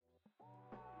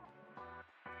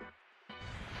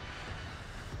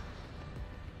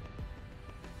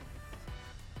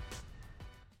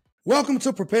Welcome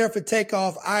to Prepare For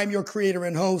Takeoff. I'm your creator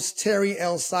and host, Terry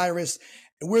L. Cyrus,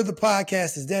 and we're the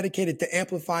podcast is dedicated to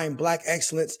amplifying Black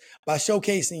excellence by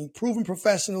showcasing proven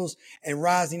professionals and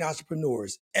rising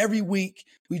entrepreneurs. Every week,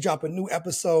 we drop a new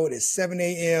episode at 7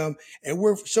 a.m., and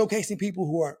we're showcasing people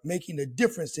who are making a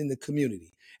difference in the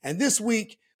community. And this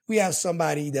week, we have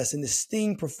somebody that's an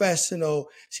esteemed professional.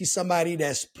 She's somebody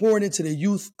that's pouring into the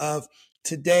youth of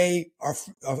today,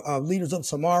 our leaders of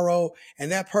tomorrow,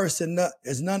 and that person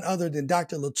is none other than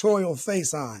Dr. Latorial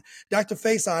Faison. Dr.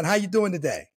 Faison, how you doing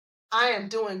today? I am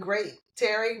doing great,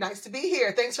 Terry. Nice to be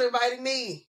here. Thanks for inviting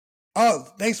me. Oh,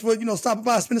 thanks for stopping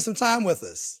by, spending some time with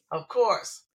us. Of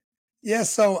course. Yeah,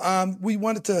 so we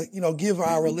wanted to, give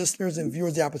our listeners and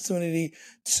viewers the opportunity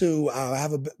to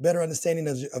have a better understanding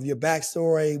of your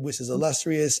backstory, which is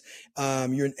illustrious.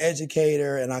 You're an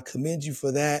educator, and I commend you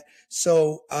for that.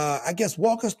 So I guess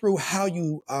walk us through how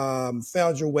you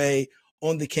found your way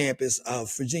on the campus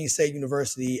of Virginia State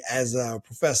University as a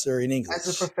professor in English.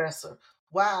 As a professor.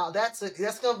 Wow, that's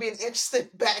going to be an interesting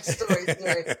backstory,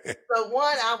 Terry. So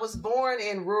one, I was born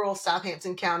in rural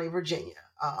Southampton County, Virginia.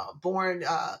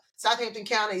 Southampton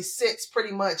County sits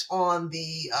pretty much on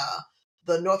the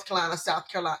North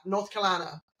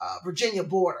Carolina, Virginia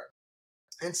border.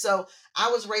 And so I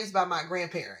was raised by my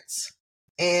grandparents,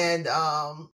 and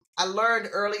I learned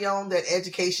early on that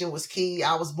education was key.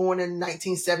 I was born in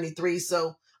 1973,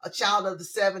 so a child of the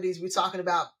 70s. We're talking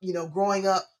about, growing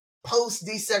up post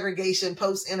desegregation,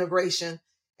 post integration.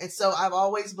 And so I've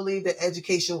always believed that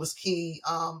education was key.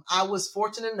 I was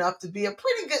fortunate enough to be a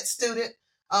pretty good student.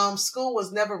 School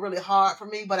was never really hard for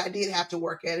me, but I did have to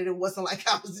work at it. It wasn't like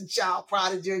I was a child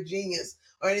prodigy or genius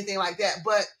or anything like that.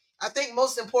 But I think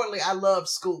most importantly, I loved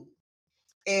school.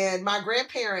 And my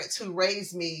grandparents who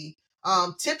raised me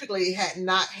typically had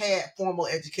not had formal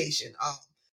education.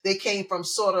 They came from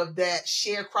sort of that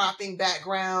sharecropping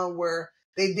background where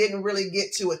they didn't really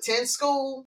get to attend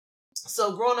school.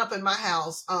 So growing up in my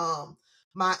house, I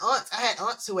had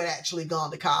aunts who had actually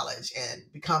gone to college and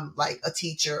become like a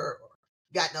teacher or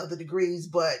gotten other degrees.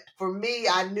 But for me,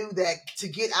 I knew that to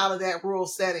get out of that rural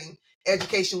setting,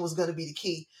 education was going to be the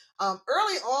key.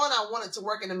 Early on, I wanted to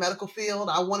work in the medical field.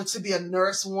 I wanted to be a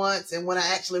nurse once. And when I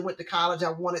actually went to college,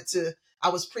 I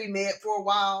was pre-med for a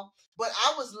while. But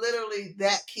I was literally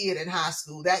that kid in high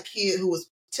school, that kid who was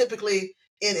typically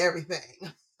in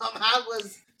everything. I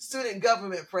was student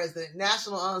government president,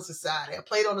 National Honor Society. I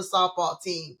played on the softball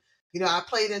team. I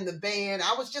played in the band.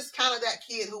 I was just kind of that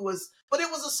kid but it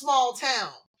was a small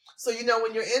town. So,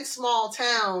 when you're in small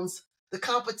towns, the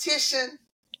competition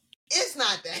is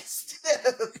not that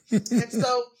stiff. And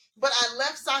so, but I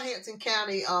left Southampton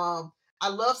County. I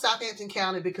love Southampton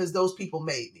County because those people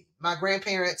made me. My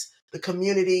grandparents, the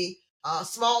community,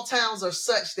 small towns are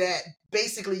such that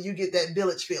basically you get that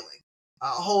village feeling. A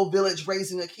whole village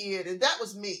raising a kid. And that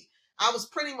was me. I was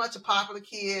pretty much a popular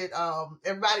kid.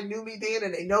 Everybody knew me then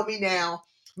and they know me now.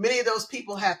 Many of those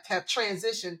people have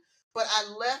transitioned, but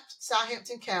I left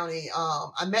Southampton County.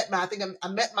 I met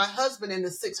my husband in the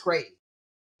 6th grade.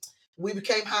 We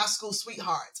became high school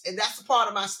sweethearts, and that's a part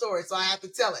of my story. So I have to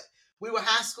tell it. We were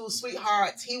high school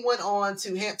sweethearts. He went on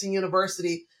to Hampton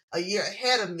University a year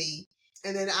ahead of me.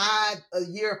 And then a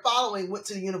year following, went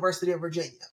to the University of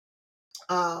Virginia.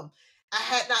 I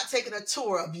had not taken a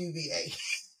tour of UVA.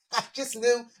 I just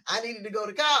knew I needed to go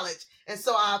to college. And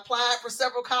so I applied for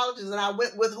several colleges and I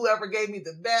went with whoever gave me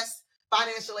the best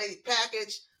financial aid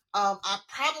package. I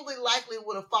probably likely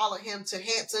would have followed him to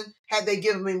Hampton had they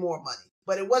given me more money,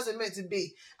 but it wasn't meant to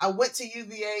be. I went to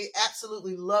UVA,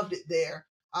 absolutely loved it there.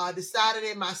 Decided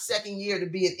in my 2nd year to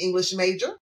be an English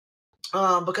major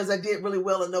because I did really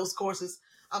well in those courses.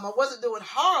 I wasn't doing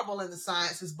horrible in the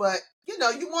sciences, but you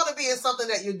want to be in something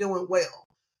that you're doing well.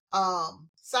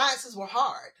 Sciences were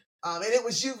hard. And it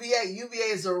was UVA.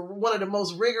 UVA is one of the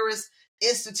most rigorous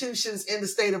institutions in the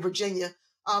state of Virginia.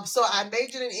 So I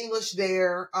majored in English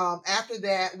there. After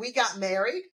that, we got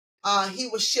married. He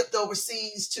was shipped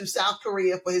overseas to South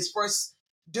Korea for his first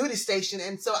duty station.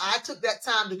 And so I took that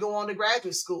time to go on to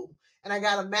graduate school. And I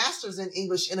got a master's in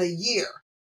English in a year.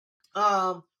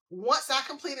 Once I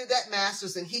completed that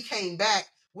master's and he came back,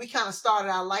 we kind of started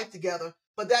our life together.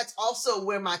 But that's also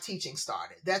where my teaching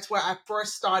started. That's where I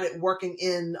first started working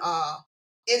in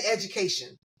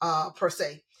education, per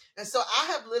se. And so I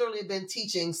have literally been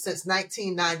teaching since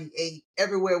 1998,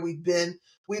 everywhere we've been.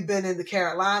 We've been in the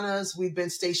Carolinas. We've been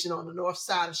stationed on the north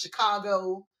side of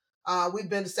Chicago. We've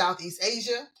been to Southeast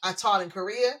Asia. I taught in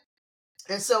Korea.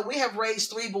 And so we have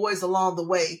raised 3 boys along the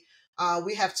way.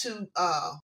 We have 2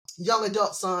 young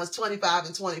adult sons, 25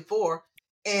 and 24,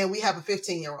 and we have a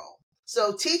 15-year-old.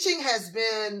 So teaching has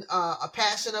been a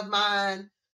passion of mine.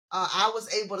 I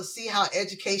was able to see how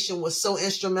education was so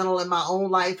instrumental in my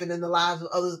own life and in the lives of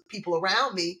other people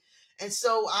around me. And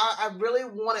so I really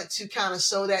wanted to kind of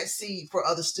sow that seed for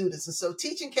other students. And so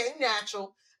teaching came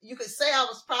natural. You could say I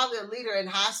was probably a leader in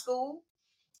high school,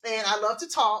 and I love to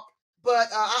talk, but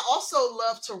I also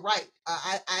love to write.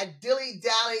 I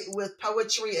dilly-dally with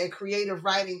poetry and creative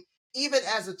writing, even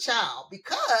as a child,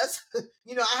 because,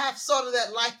 I have sort of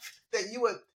that life that you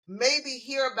would maybe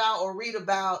hear about or read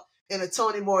about in a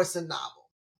Toni Morrison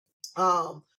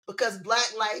novel. Because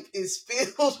Black life is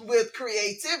filled with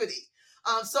creativity.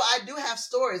 So I do have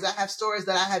stories. I have stories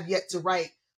that I have yet to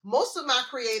write. Most of my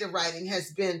creative writing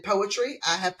has been poetry.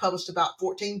 I have published about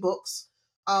 14 books.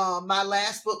 My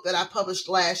last book that I published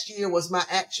last year was my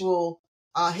actual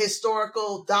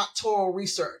historical doctoral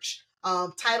research,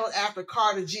 titled after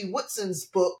Carter G. Woodson's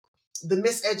book, The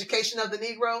Miseducation of the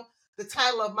Negro. The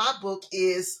title of my book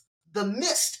is The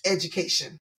Missed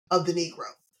Education of the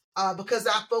Negro. Because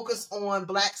I focus on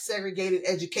Black segregated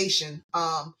education,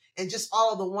 and just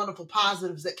all of the wonderful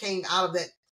positives that came out of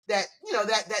that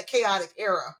chaotic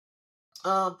era.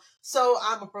 So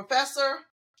I'm a professor.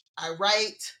 I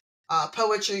write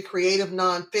poetry, creative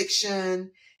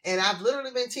nonfiction, and I've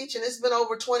literally been teaching. It's been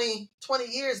over 20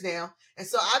 years now. And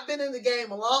so I've been in the game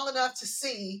long enough to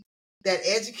see that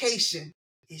education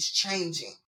is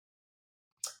changing.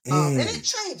 And it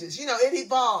changes, it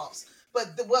evolves.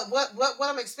 But what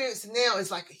I'm experiencing now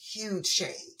is like a huge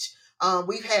change.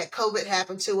 We've had COVID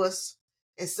happen to us.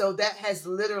 And so that has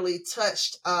literally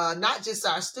touched not just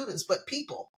our students, but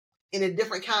people in a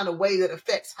different kind of way that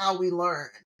affects how we learn.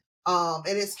 And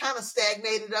it's kind of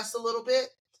stagnated us a little bit.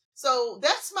 So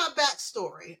that's my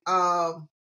backstory. I'm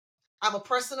a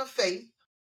person of faith,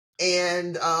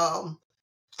 and I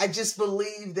just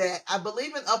believe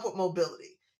in upward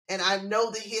mobility. And I know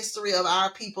the history of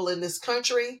our people in this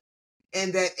country,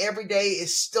 and that every day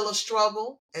is still a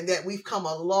struggle, and that we've come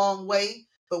a long way,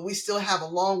 but we still have a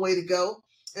long way to go.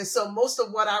 And so most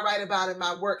of what I write about in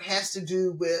my work has to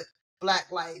do with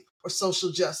Black life or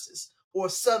social justice or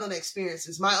Southern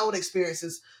experiences, my own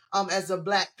experiences as a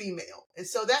Black female. And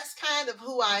so that's kind of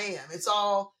who I am. It's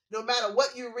all, no matter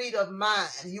what you read of mine,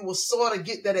 you will sort of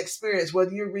get that experience,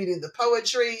 whether you're reading the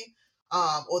poetry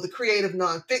or the creative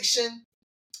nonfiction.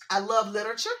 I love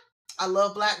literature. I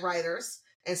love Black writers.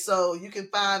 And so you can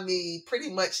find me pretty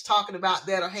much talking about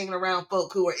that or hanging around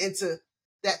folk who are into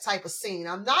that type of scene.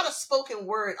 I'm not a spoken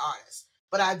word artist,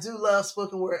 but I do love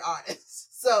spoken word artists.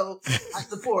 So I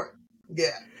support.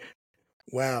 Yeah.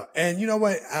 Wow. And you know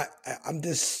what? I'm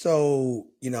just so,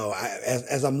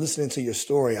 as I'm listening to your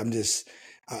story, I'm just,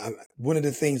 one of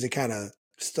the things that kind of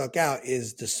stuck out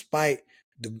is despite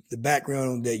the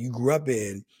background that you grew up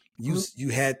in, you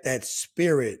had that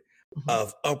spirit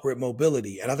of upward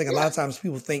mobility. And I think a lot of times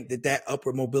people think that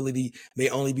upward mobility may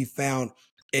only be found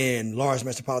in large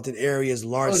metropolitan areas,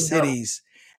 large cities.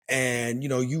 And,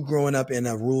 you growing up in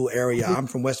a rural area, I'm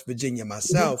from West Virginia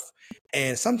myself.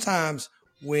 And sometimes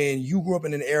when you grew up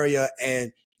in an area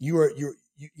and you're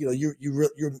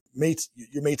made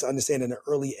to understand in an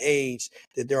early age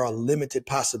that there are limited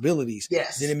possibilities,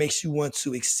 then it makes you want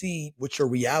to exceed what your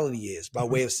reality is by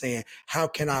way of saying, how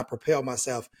can I propel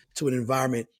myself to an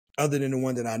environment other than the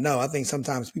one that I know? I think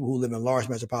sometimes people who live in large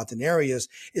metropolitan areas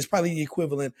is probably the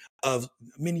equivalent of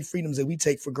many freedoms that we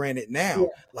take for granted now.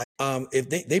 Like,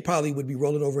 if they probably would be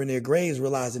rolling over in their graves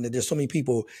realizing that there's so many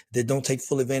people that don't take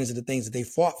full advantage of the things that they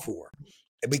fought for,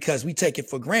 because we take it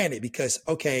for granted because,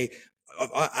 okay,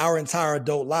 our entire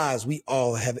adult lives, we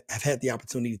all have had the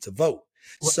opportunity to vote.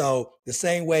 So the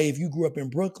same way, if you grew up in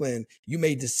Brooklyn, you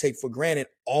may just take for granted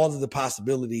all of the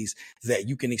possibilities that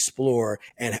you can explore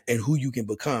and who you can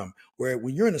become. Where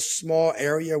when you're in a small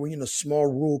area, when you're in a small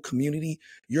rural community,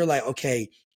 you're like, okay,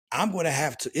 I'm going to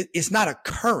have to, it's not a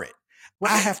current.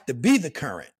 I have to be the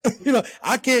current.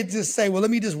 I can't just say, well,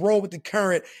 let me just roll with the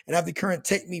current and have the current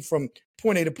take me from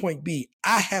point A to point B.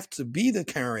 I have to be the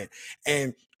current.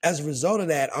 And as a result of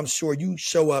that, I'm sure you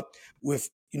show up with,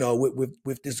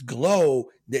 with this glow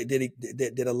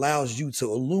that allows you to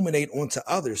illuminate onto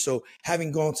others. So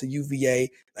having gone to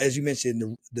UVA, as you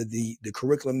mentioned, the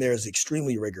curriculum there is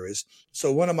extremely rigorous.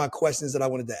 So one of my questions that I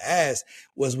wanted to ask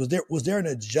was there an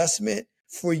adjustment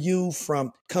for you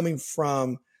from coming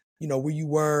from, where you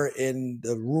were in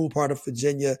the rural part of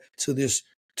Virginia to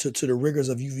the rigors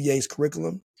of UVA's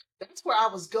curriculum? That's where I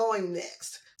was going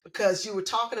next, because you were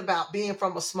talking about being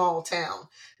from a small town.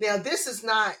 Now, this is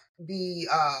probably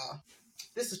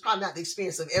not the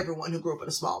experience of everyone who grew up in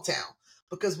a small town,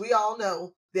 because we all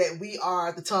know that we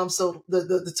are the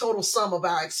total sum of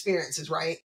our experiences,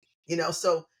 right?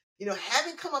 So,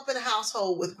 having come up in a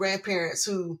household with grandparents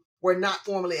who were not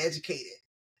formally educated,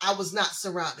 I was not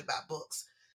surrounded by books.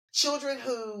 Children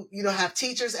who, have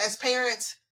teachers as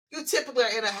parents, you typically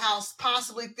are in a house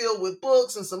possibly filled with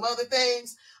books and some other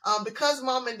things. Because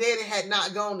mom and daddy had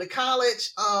not gone to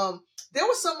college, there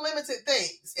were some limited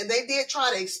things. And they did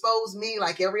try to expose me,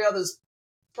 like every other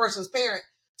person's parent,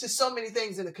 to so many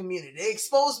things in the community. They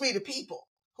exposed me to people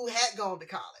who had gone to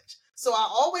college. So I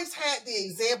always had the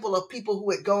example of people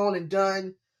who had gone and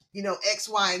done, X,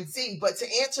 Y, and Z. But to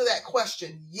answer that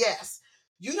question, yes,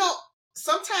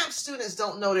 sometimes students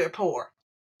don't know they're poor,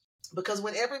 because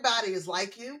when everybody is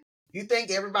like you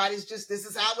think everybody's just, this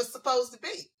is how it's supposed to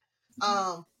be.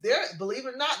 Believe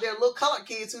it or not, there are little colored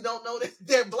kids who don't know that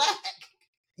they're black.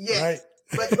 Yes. Right.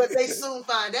 but they soon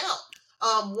find out.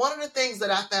 One of the things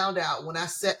that I found out when I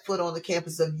set foot on the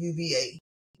campus of UVA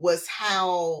was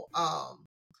how I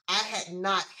had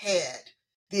not had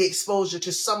the exposure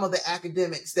to some of the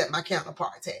academics that my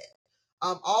counterparts had.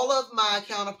 All of my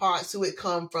counterparts who had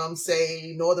come from,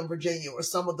 say, Northern Virginia or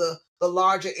some of the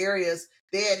larger areas,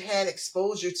 they had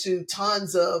exposure to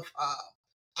tons of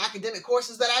academic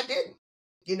courses that I didn't.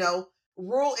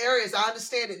 Rural areas, I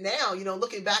understand it now.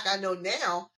 Looking back, I know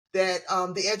now that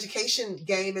the education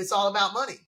game is all about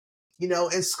money.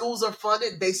 And schools are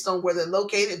funded based on where they're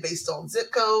located, based on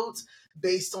zip codes,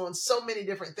 based on so many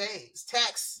different things.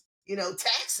 Taxes.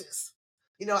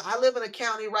 I live in a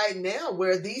county right now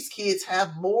where these kids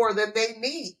have more than they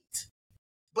need.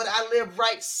 But I live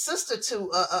right sister to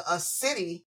a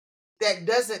city that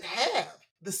doesn't have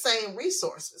the same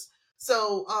resources.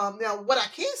 So now what I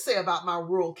can say about my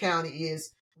rural county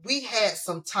is we had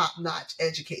some top-notch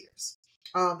educators.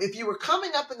 If you were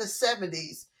coming up in the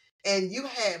 70s and you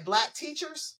had Black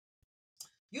teachers,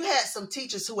 you had some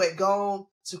teachers who had gone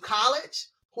to college,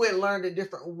 who had learned a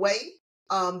different way.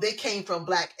 They came from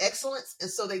Black excellence. And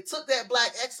so they took that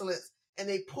Black excellence and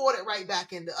they poured it right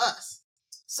back into us.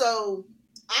 So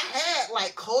I had,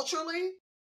 like, culturally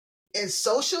and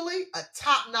socially a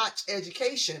top-notch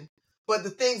education, but the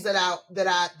things that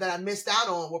I missed out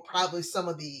on were probably some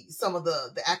of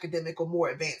the academic or more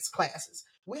advanced classes.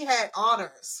 We had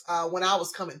honors when I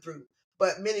was coming through,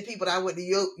 but many people that I went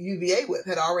to UVA with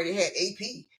had already had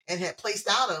AP and had placed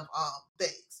out of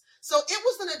things. So it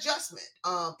was an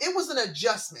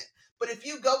adjustment. But if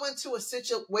you go into a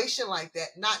situation like that,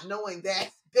 not knowing that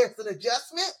there's an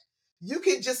adjustment, you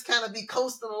can just kind of be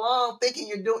coasting along thinking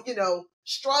you're doing,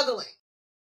 struggling.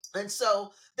 And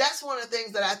so that's one of the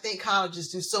things that I think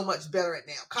colleges do so much better at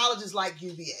now. Colleges like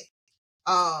UVA.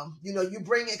 You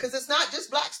bring in, because it's not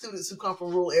just Black students who come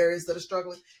from rural areas that are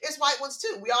struggling. It's white ones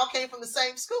too. We all came from the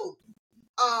same school.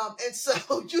 And so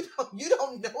you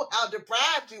don't know how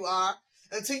deprived you are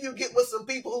until you get with some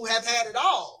people who have had it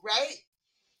all, right?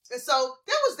 And so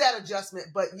there was that adjustment,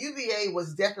 but UVA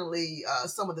was definitely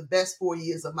some of the best 4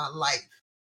 years of my life.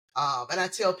 And I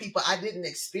tell people I didn't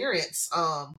experience,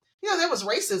 there was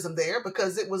racism there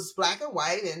because it was Black and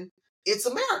white and it's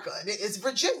America and it's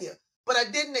Virginia, but I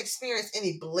didn't experience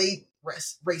any blatant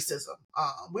racism.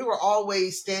 We were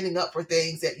always standing up for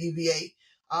things at UVA.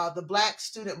 The Black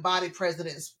student body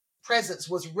presence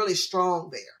was really strong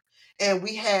there. And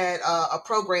we had a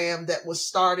program that was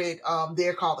started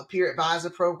there called the Peer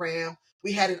Advisor Program.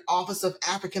 We had an Office of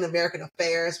African American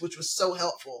Affairs, which was so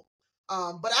helpful.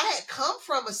 But I had come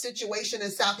from a situation in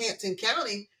Southampton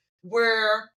County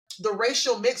where the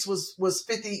racial mix was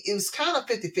 50. It was kind of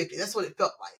 50-50. That's what it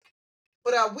felt like.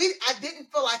 But I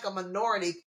didn't feel like a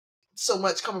minority so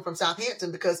much coming from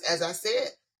Southampton because, as I said,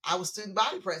 I was student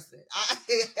body president.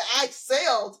 I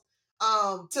excelled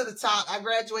to the top. I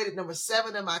graduated number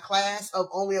 7 in my class of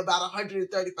only about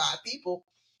 135 people.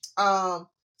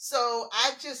 So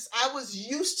I was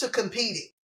used to competing.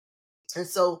 And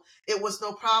so it was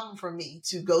no problem for me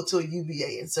to go to a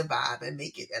UVA and survive and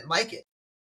make it and like it.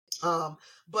 But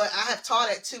I have taught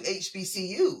at 2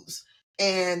 HBCUs.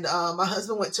 And my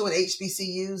husband went to an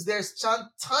HBCUs. There's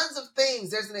tons of things.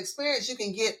 There's an experience you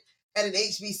can get at an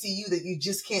HBCU that you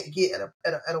just can't get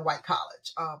at a white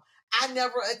college. I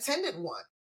never attended one.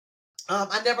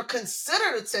 I never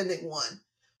considered attending one.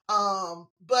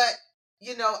 But,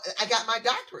 I got my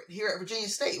doctorate here at Virginia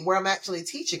State, where I'm actually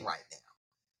teaching right now.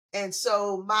 And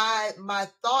so my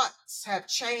thoughts have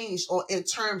changed in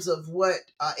terms of what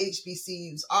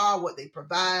HBCUs are, what they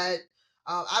provide.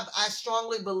 I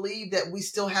strongly believe that we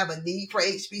still have a need for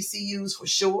HBCUs for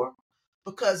sure,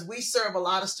 because we serve a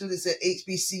lot of students at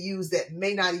HBCUs that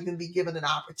may not even be given an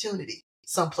opportunity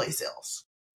someplace else.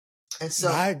 And so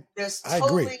there's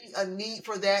totally a need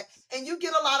for that. And you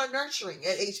get a lot of nurturing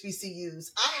at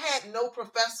HBCUs. I had no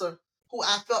professor who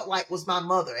I felt like was my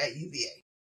mother at UVA.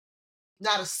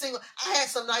 Not a single. I had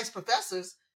some nice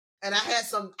professors, And I had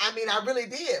some, I mean, I really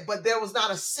did, but there was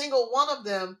not a single one of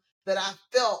them that I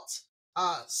felt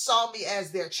saw me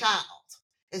as their child.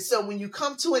 And so when you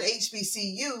come to an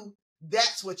HBCU,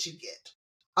 that's what you get.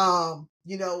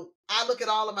 You know, I look at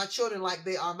all of my children like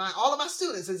they are mine, all of my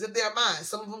students as if they're mine.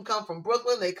 Some of them come from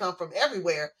Brooklyn, they come from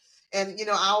everywhere. And, you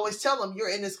know, I always tell them, you're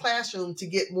in this classroom to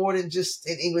get more than just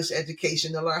an English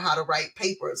education, to learn how to write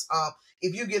papers.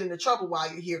 If you get into trouble while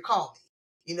you're here, call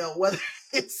me, you know, whether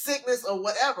it's sickness or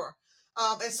whatever.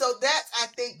 And so that's, I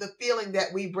think, the feeling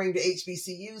that we bring to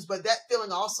HBCUs, but that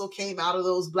feeling also came out of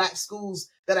those Black schools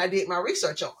that I did my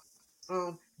research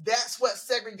on. That's what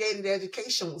segregated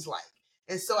education was like.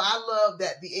 And so I love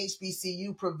that the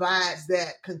HBCU provides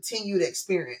that continued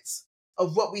experience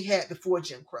of what we had before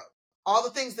Jim Crow. All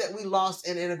the things that we lost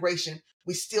in integration,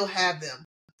 we still have them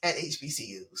at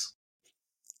HBCUs.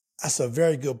 That's a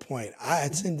very good point. I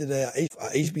attended a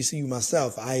HBCU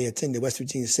myself. I attended West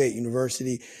Virginia State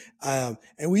University. And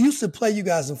we used to play you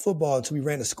guys in football until we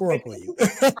ran the score up on you.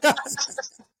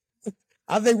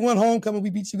 I think one homecoming, we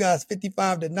beat you guys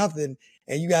 55-0,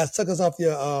 and you guys took us off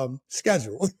your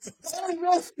schedule.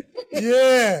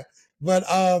 Yeah. But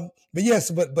yes,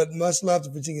 but much love to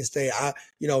Virginia State.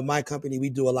 My company, we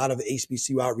do a lot of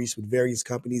HBCU outreach with various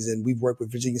companies, and we've worked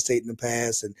with Virginia State in the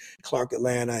past, and Clark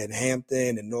Atlanta, and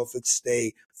Hampton, and Norfolk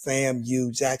State,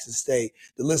 FAMU, Jackson State.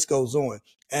 The list goes on.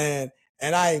 And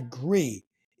I agree.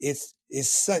 It's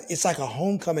like a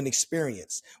homecoming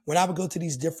experience. When I would go to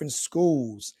these different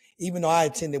schools, even though I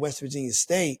attended West Virginia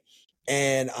State,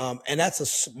 and that's a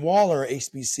smaller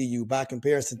HBCU by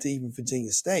comparison to even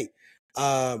Virginia State.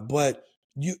 But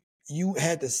you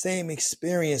had the same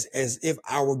experience as if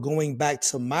I were going back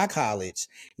to my college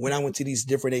when I went to these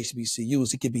different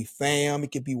HBCUs. It could be FAM,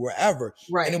 it could be wherever.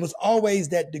 Right. And it was always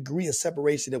that degree of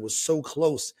separation that was so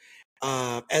close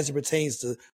as it pertains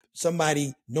to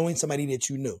knowing somebody that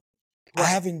you knew. Right. I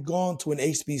haven't gone to an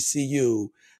HBCU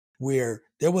where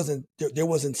there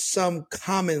wasn't some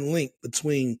common link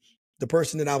between the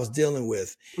person that I was dealing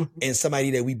with and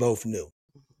somebody that we both knew.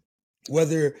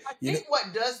 Whether I think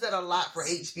what does that a lot for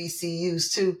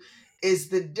HBCUs too is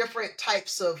the different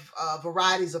types of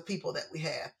varieties of people that we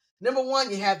have. Number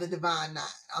one, you have the Divine Nine.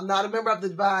 I'm not a member of the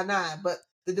Divine Nine, but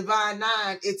the Divine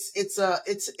Nine,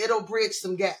 it'll bridge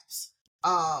some gaps.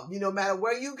 No matter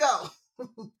where you go.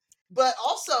 But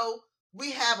also,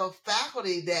 we have a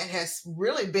faculty that has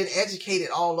really been educated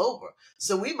all over.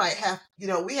 So we might have,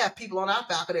 we have people on our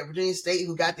faculty at Virginia State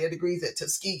who got their degrees at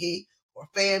Tuskegee or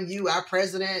FAMU. Our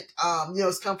president,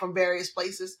 has come from various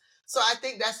places. So I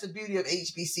think that's the beauty of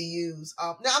HBCUs.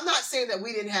 Now, I'm not saying that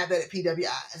we didn't have that at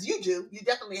PWI, as you do. You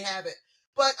definitely have it.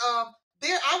 But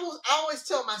I always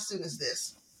tell my students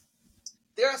this.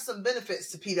 There are some benefits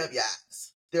to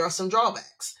PWIs. There are some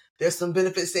drawbacks. There's some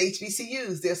benefits to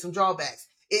HBCUs. There's some drawbacks.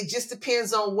 It just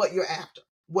depends on what you're after.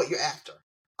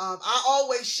 I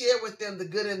always share with them the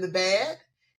good and the bad.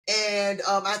 And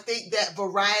I think that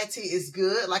variety is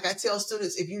good. Like I tell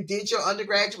students, if you did your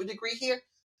undergraduate degree here,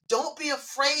 don't be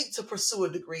afraid to pursue a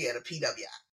degree at a PWI.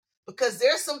 Because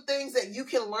there's some things that you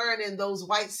can learn in those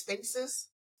white spaces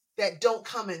that don't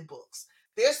come in books.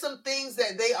 There's some things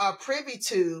that they are privy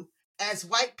to as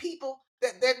white people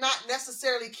that they're not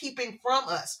necessarily keeping from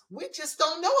us. We just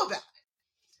don't know about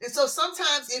it. And so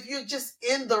sometimes if you're just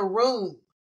in the room,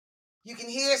 you can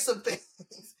hear some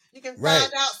things. You can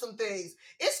find out some things.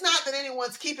 It's not that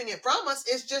anyone's keeping it from us.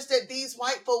 It's just that these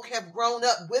white folk have grown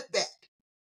up with that.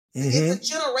 Mm-hmm.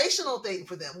 It's a generational thing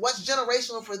for them. What's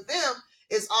generational for them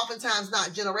is oftentimes not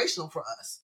generational for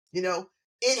us. We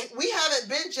haven't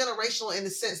been generational in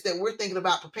the sense that we're thinking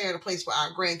about preparing a place for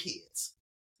our grandkids.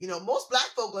 Most Black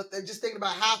folk are just thinking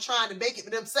about how trying to make it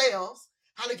for themselves,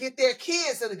 how to get their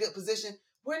kids in a good position.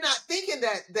 We're not thinking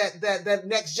that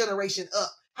next generation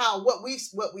up. How what we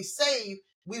save,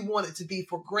 we want it to be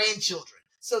for grandchildren,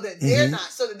 so that they're not,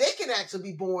 so that they can actually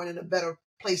be born in a better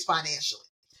place financially.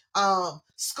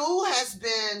 School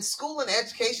and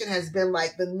education has been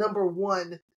like the number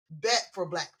one bet for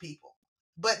Black people.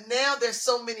 But now there's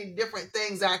so many different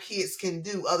things our kids can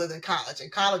do other than college.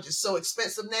 And college is so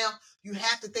expensive now, you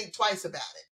have to think twice about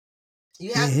it.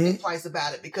 You have to think twice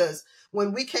about it, because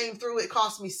when we came through, it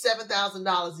cost me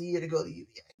 $7,000 a year to go to UVA.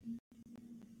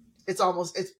 It's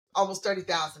almost $30,000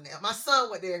 now. My son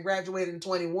went there and graduated in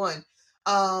 21.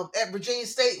 At Virginia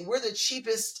State, we're the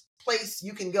cheapest place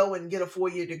you can go and get a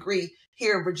 4-year degree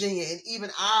here in Virginia. And even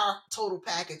our total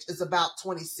package is about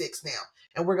 26 now.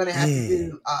 And we're going to have to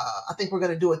do, I think we're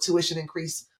going to do a tuition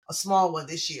increase, a small one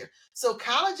this year. So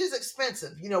college is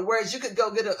expensive, whereas you could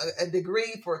go get a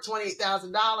degree for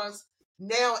 $28,000.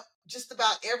 Now, just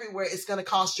about everywhere, it's going to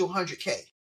cost you $100K.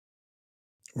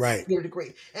 Right. Get a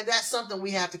degree. And that's something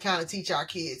we have to kind of teach our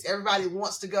kids. Everybody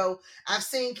wants to go. I've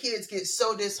seen kids get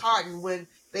so disheartened when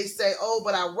they say, oh,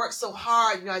 but I worked so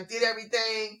hard. I did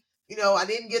everything. I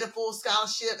didn't get a full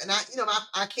scholarship and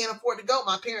I can't afford to go.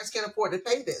 My parents can't afford to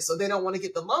pay this. So they don't want to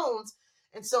get the loans.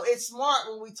 And so it's smart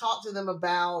when we talk to them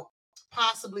about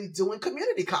possibly doing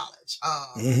community college.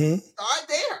 Start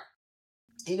there.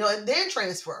 And then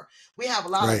transfer. We have a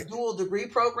lot of dual degree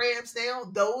programs now.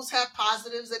 Those have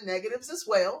positives and negatives as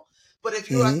well. But if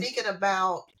you are thinking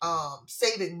about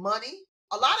saving money,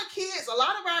 a lot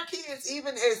of our kids,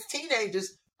 even as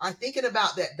teenagers, are thinking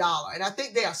about that dollar. And I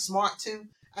think they are smart too.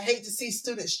 I hate to see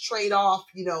students trade off,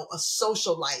 a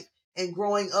social life and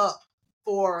growing up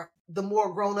for the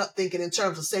more grown up thinking in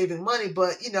terms of saving money.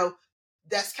 But,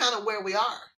 that's kind of where we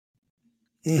are.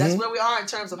 That's where we are in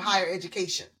terms of higher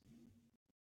education.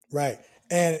 Right.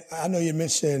 And I know you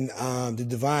mentioned the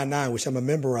Divine Nine, which I'm a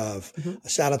member of. A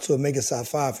shout out to Omega Psi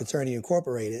Phi Fraternity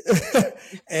Incorporated.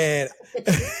 And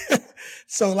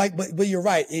so but you're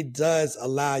right. It does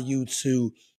allow you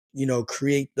to,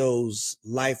 create those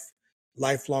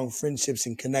lifelong friendships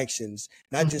and connections,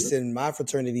 not just in my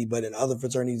fraternity, but in other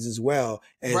fraternities as well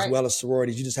as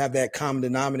sororities. You just have that common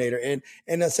denominator.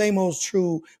 And the same holds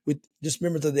true with just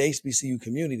members of the HBCU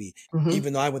community.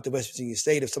 Even though I went to West Virginia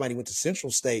State, if somebody went to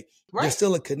Central State, there's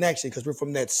still a connection because we're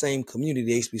from that same community,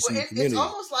 the HBCU community. It's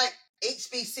almost like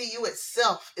HBCU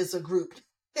itself is a group.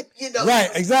 Right,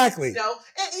 exactly. And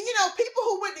people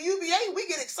who went to UVA, we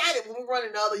get excited when we run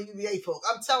into other UVA folk.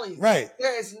 I'm telling you,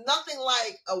 there is nothing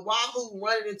like a Wahoo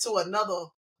running into another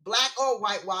black or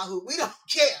white Wahoo. We don't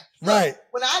care. Right. Look,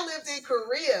 when I lived in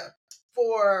Korea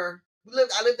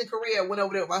I lived in Korea, went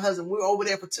over there with my husband. We were over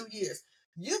there for 2 years.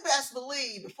 You best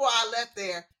believe before I left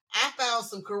there, I found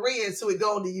some Koreans who had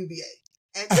gone to UVA.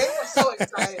 And they were so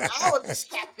excited. I was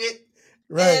excited.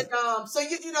 Right. And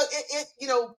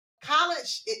so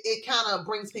college, it kind of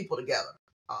brings people together.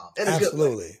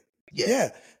 Absolutely. Yeah.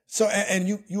 So, and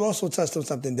you also touched on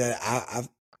something that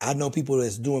I know people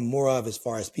that's doing more of as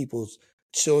far as people's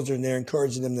children. They're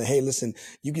encouraging them to, hey, listen,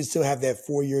 you can still have that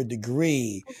 4-year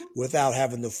degree without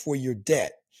having the 4-year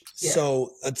debt. Yeah.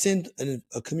 So attend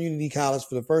a community college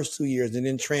for the first 2 years and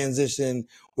then transition,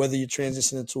 whether you're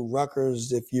transitioning to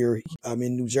Rutgers if you're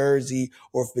in New Jersey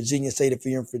or Virginia State if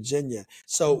you're in Virginia.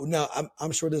 So now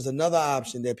I'm sure there's another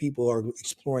option that people are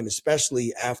exploring,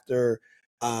 especially after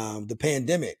the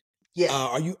pandemic. Yeah.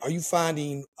 Are you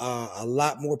finding a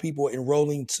lot more people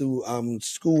enrolling to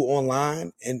school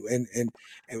online and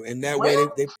that way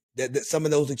that some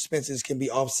of those expenses can be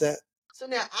offset? So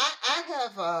now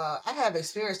I have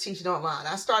experience teaching online.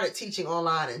 I started teaching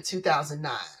online in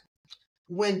 2009.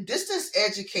 When distance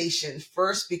education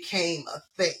first became a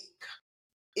thing,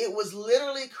 it was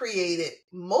literally created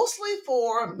mostly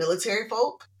for military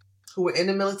folk who were in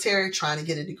the military trying to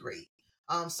get a degree.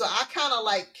 So I kind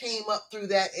of came up through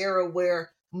that era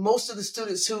where most of the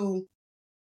students who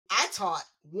I taught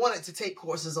wanted to take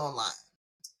courses online.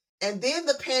 And then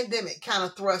the pandemic kind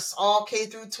of thrust all K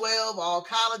through 12, all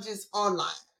colleges online.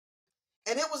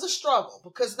 And it was a struggle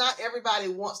because not everybody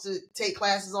wants to take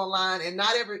classes online and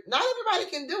not everybody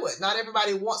can do it. Not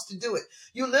everybody wants to do it.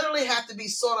 You literally have to be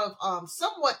sort of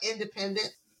somewhat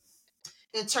independent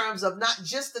in terms of not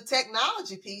just the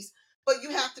technology piece, but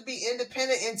you have to be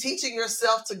independent in teaching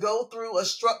yourself to go through a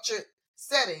structured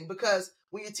setting, because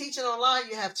when you're teaching online,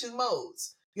 you have 2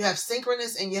 modes. You have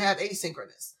synchronous and you have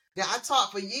asynchronous. Now, I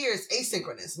taught for years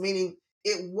asynchronous, meaning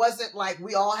it wasn't like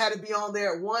we all had to be on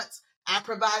there at once. I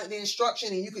provided the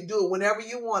instruction and you could do it whenever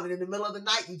you wanted. In the middle of the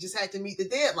night, you just had to meet the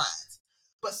deadlines.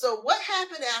 But so what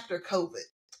happened after COVID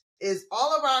is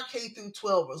all of our K through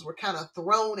 12ers were kind of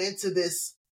thrown into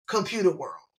this computer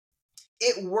world.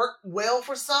 It worked well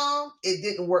for some. It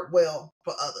didn't work well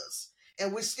for others.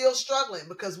 And we're still struggling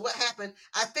because what happened,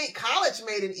 I think college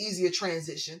made an easier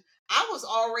transition. I was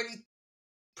already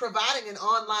providing an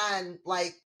online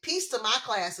piece to my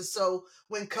classes. So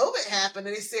when COVID happened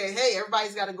and they said, hey,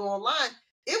 everybody's got to go online,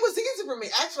 it was easy for me.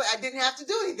 Actually, I didn't have to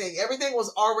do anything. Everything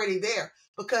was already there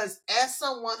because as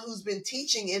someone who's been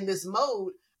teaching in this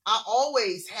mode, I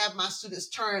always have my students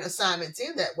turn assignments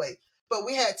in that way. But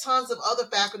we had tons of other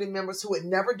faculty members who had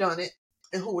never done it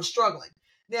and who were struggling.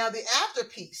 Now, the after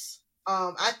piece,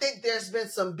 I think there's been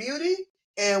some beauty,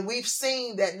 and we've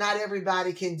seen that not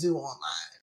everybody can do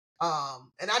online.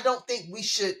 And I don't think we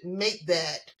should make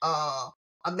that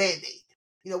a mandate.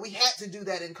 We had to do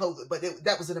that in COVID, but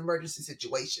that was an emergency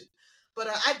situation. But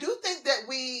I do think that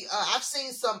I've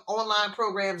seen some online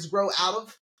programs grow out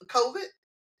of COVID.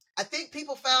 I think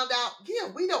people found out,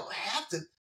 we don't have to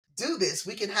do this.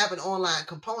 We can have an online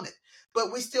component.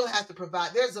 but we still have to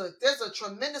provide. There's a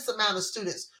tremendous amount of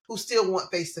students who still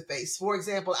want face-to-face. For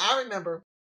example, I remember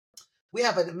we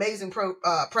have an amazing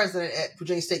president at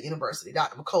Virginia State University,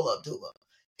 Dr. Makola Abdullah,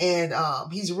 and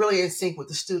he's really in sync with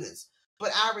the students.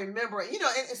 But I remember, and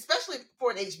especially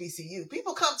for an HBCU,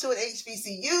 people come to an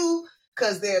HBCU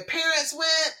because their parents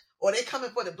went, or they come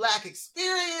in for the Black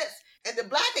experience, and the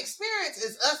Black experience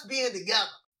is us being together.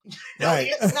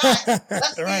 Right. It's not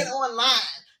us Right. being online.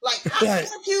 Like, how Right.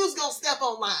 Q's gonna step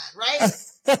online, right?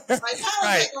 Like, how is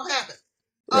Right. that gonna happen?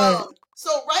 Right.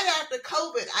 So right after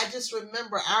COVID, I just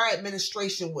remember our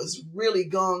administration was really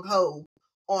gung-ho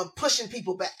on pushing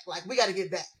people back. Like, we got to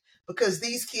get back because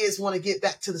these kids want to get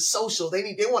back to the social.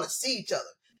 They want to see each other.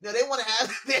 They want to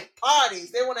have their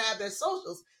parties. They want to have their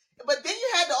socials. But then you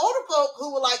had the older folk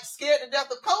who were like scared to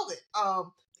death of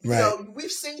COVID.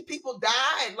 We've seen people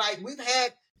die, and like we've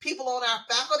had people on our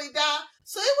faculty die.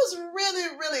 So it was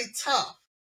really, really tough.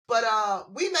 But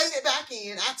we made it back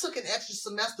in. I took an extra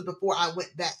semester before I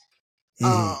went back.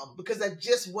 Because I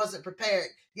just wasn't prepared.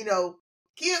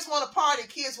 Kids want to party,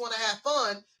 kids want to have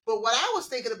fun. But what I was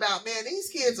thinking about, man, these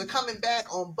kids are coming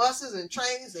back on buses and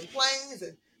trains and planes,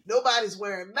 and nobody's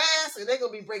wearing masks, and they're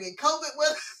going to be bringing COVID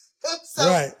with them. So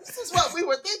This is what we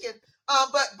were thinking.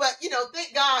 But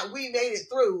thank God we made it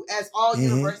through, as all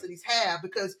universities have,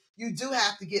 because you do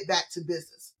have to get back to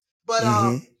business. But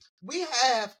we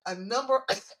have a number,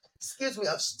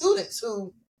 of students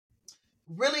who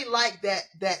really like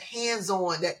that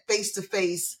hands-on, that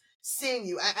face-to-face seeing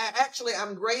you.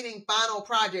 I'm grading final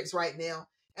projects right now,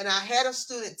 and I had a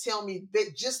student tell me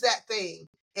just that thing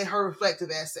in her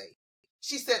reflective essay.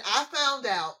 She said, I found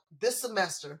out this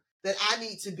semester that I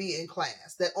need to be in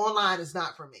class, that online is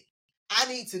not for me. I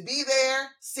need to be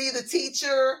there, see the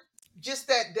teacher, just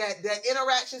that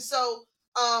interaction. So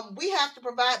we have to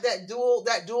provide that dual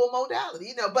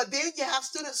modality, but then you have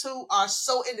students who are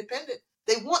so independent,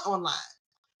 they want online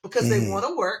because they want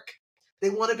to work. They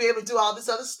want to be able to do all this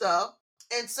other stuff.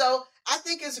 And so I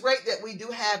think it's great that we do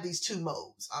have these two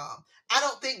modes. I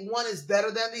don't think one is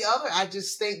better than the other. I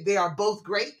just think they are both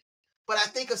great. But I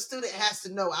think a student has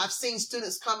to know. I've seen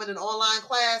students come in an online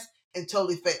class and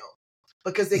totally fail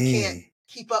because they can't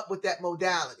keep up with that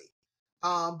modality.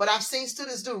 But I've seen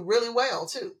students do really well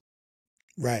too.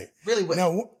 Right. Really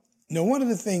well. Now, one of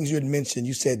the things you had mentioned,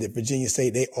 you said that Virginia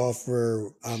State, they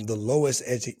offer the lowest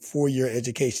 4-year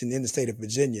education in the state of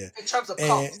Virginia. In terms of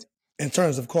cost. In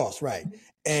terms of cost, right.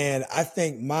 And I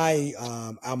think my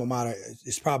alma mater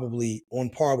is probably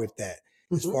on par with that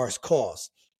as far as cost.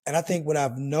 And I think what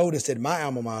I've noticed at my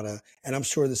alma mater, and I'm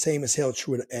sure the same is held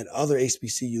true at other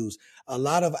HBCUs, a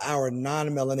lot of our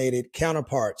non-melanated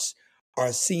counterparts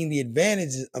are seeing the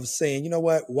advantages of saying, you know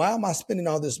what, why am I spending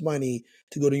all this money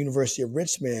to go to University of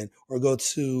Richmond or go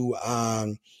to,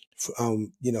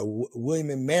 William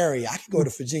and Mary? I can go to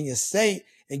Virginia State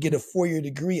and get a 4-year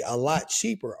degree a lot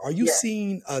cheaper. Are you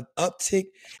seeing an uptick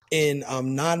in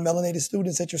non-melanated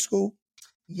students at your school?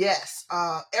 Yes,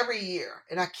 every year.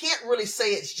 And I can't really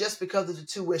say it's just because of the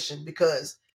tuition,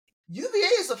 because UVA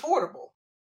is affordable.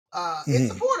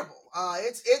 It's affordable.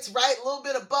 It's right a little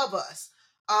bit above us.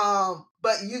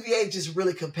 But UVA is just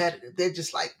really competitive. They're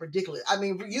just like ridiculous. I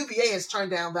mean, UVA has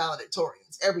turned down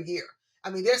valedictorians every year. I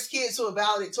mean, there's kids who are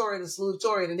valedictorian and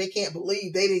salutatorian and they can't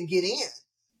believe they didn't get in.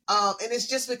 And it's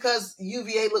just because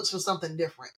UVA looks for something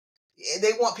different.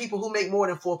 They want people who make more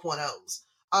than 4.0s.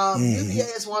 UVA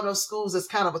is one of those schools that's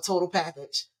kind of a total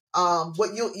package.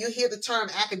 What you hear the term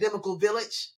academical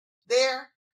village there.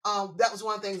 That was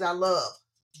one of the things I love.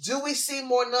 Do we see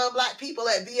more non-Black people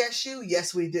at VSU?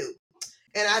 Yes, we do.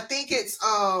 And I think it's,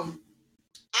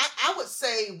 I would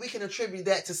say we can attribute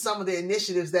that to some of the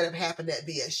initiatives that have happened at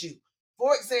VSU.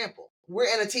 For example,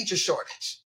 we're in a teacher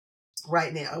shortage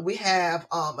right now. We have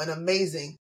an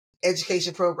amazing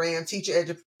education program,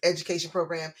 education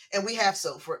program, and we have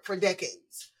so for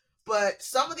decades. But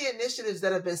some of the initiatives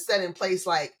that have been set in place,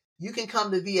 like you can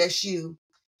come to VSU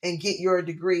and get your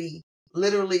degree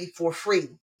literally for free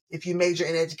if you major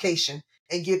in education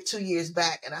and give 2 years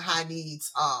back in a high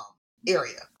needs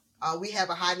area. We have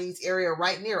a high needs area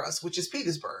right near us, which is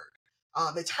Petersburg.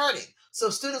 It's hurting. So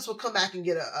students will come back and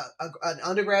get an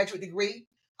undergraduate degree.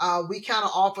 We kind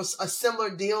of offer a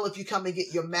similar deal if you come and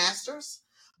get your master's.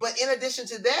 But in addition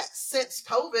to that, since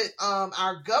COVID,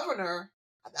 our governor,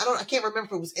 I can't remember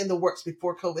if it was in the works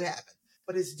before COVID happened,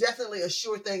 but it's definitely a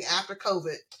sure thing after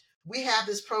COVID. We have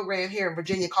this program here in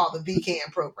Virginia called the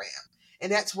VCAM program.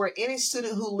 And that's where any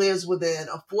student who lives within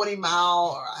a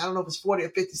 40-mile, or I don't know if it's 40 or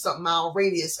 50-something mile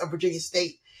radius of Virginia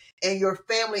State, and your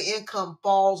family income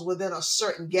falls within a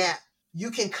certain gap, you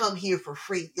can come here for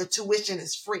free. Your tuition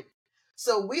is free.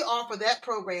 So we offer that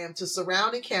program to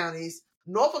surrounding counties.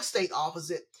 Norfolk State offers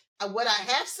it. And what I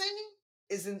have seen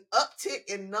is an uptick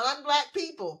in non-Black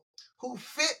people who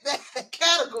fit that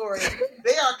category.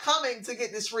 They are coming to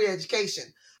get this free education.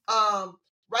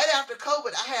 Right after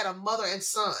COVID, I had a mother and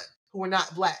son who were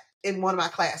not Black in one of my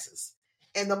classes.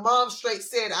 And the mom straight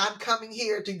said, I'm coming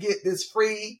here to get this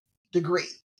free degree,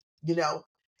 you know?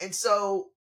 And so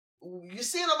you're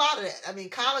seeing a lot of that. I mean,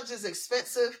 college is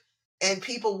expensive and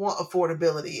people want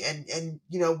affordability. And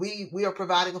you know, we are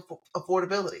providing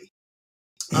affordability.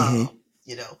 Mm-hmm.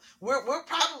 You know, we're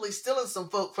probably stealing some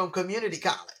folk from community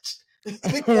college.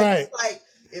 Right. Like,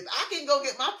 if I can go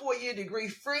get my 4-year degree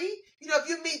free, you know, if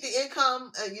you meet the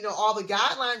income, you know, all the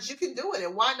guidelines, you can do it.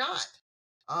 And why not?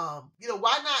 You know,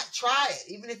 why not try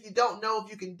it? Even if you don't know if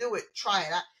you can do it, try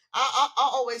it. I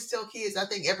always tell kids, I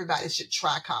think everybody should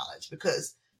try college,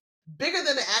 because bigger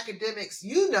than the academics,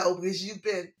 you know, because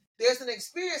there's an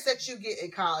experience that you get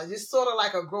in college. It's sort of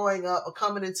like a growing up or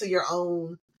coming into your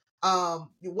own.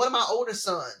 One of my older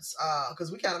sons,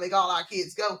 because we kind of make all our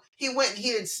kids go, he went and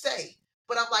he didn't stay.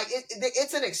 But I'm like,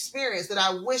 it's an experience that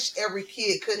I wish every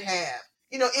kid could have,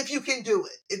 you know, if you can do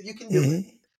it,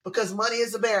 because money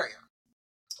is a barrier.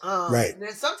 Right. And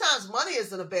then sometimes money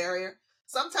isn't a barrier.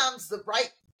 Sometimes the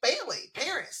right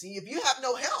parents, if you have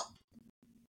no help,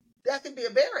 that can be a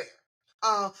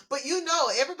barrier. But you know,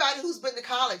 everybody who's been to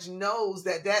college knows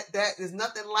that is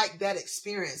nothing like that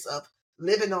experience of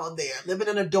living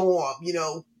in a dorm, you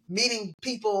know, meeting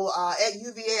people. At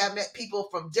UVA, I met people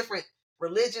from different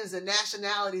religions and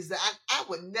nationalities that I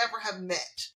would never have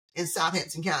met in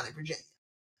Southampton County, Virginia.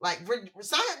 Like,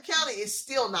 Southampton County is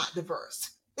still not diverse.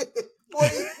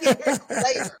 40 years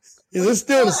later. It's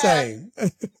still the same.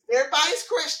 Everybody's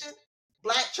Christian,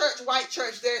 Black church, white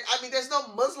church. There's no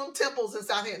Muslim temples in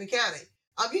Southampton County.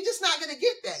 You're just not going to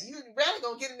get that. You're rarely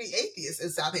going to get any atheists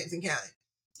in Southampton County.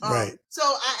 Right. So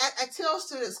I tell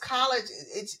students, college,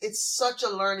 it's such a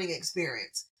learning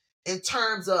experience in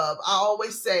terms of, I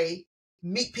always say,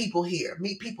 meet people here,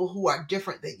 meet people who are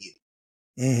different than you.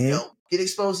 Mm-hmm. You know, get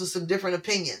exposed to some different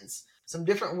opinions, some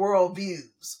different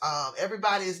worldviews.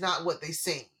 Everybody is not what they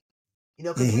seem, you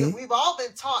know, because we've all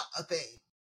been taught a thing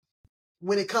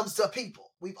when it comes to people.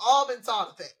 We've all been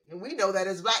taught a thing. And we know that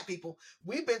as Black people,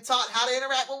 we've been taught how to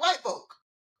interact with white folk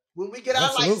when we get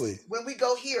our license, when we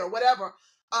go here, whatever.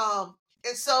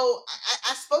 And so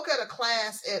I spoke at a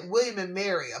class at William and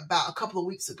Mary about a couple of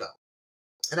weeks ago.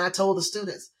 And I told the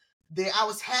students that I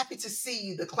was happy to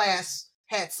see the class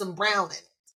had some brown in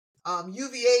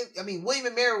it. William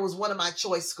and Mary was one of my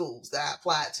choice schools that I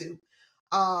applied to.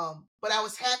 But I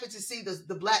was happy to see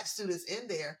the Black students in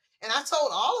there. And I told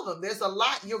all of them, there's a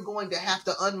lot you're going to have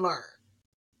to unlearn.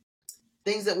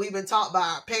 Things that we've been taught by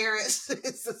our parents,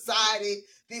 society.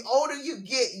 The older you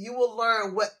get, you will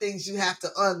learn what things you have to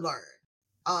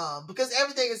unlearn. Because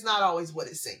everything is not always what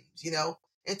it seems, you know.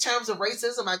 In terms of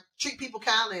racism, I treat people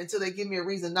kindly until they give me a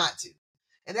reason not to.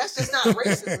 And that's just not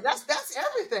racism. That's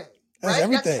everything. That's right?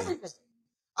 everything. That's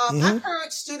everything. I've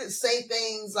heard students say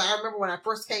things. I remember when I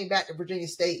first came back to Virginia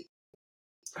State,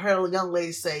 I heard a young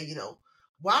lady say, you know,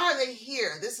 why are they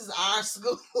here? This is our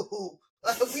school.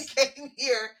 We came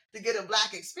here to get a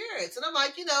Black experience. And I'm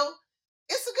like, you know,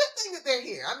 it's a good thing that they're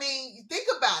here. I mean, you think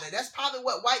about it. That's probably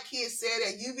what white kids said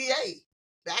at UVA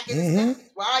back in the 70s.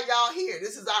 Why are y'all here?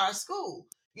 This is our school.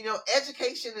 You know,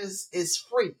 education is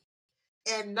free.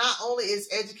 And not only is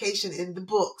education in the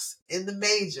books, in the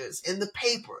majors, in the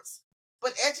papers,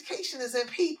 but education is in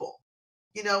people.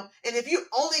 You know, and if you're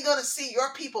only going to see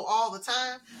your people all the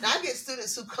time, now I get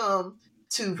students who come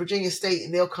to Virginia State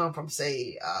and they'll come from,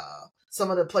 say, some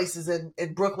of the places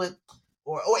in Brooklyn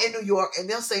or in New York, and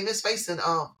they'll say, Miss Faison,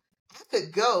 I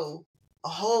could go a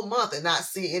whole month and not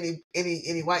see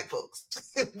any white folks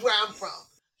where I'm from,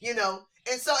 you know.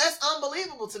 And so that's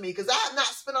unbelievable to me, because I have not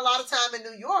spent a lot of time in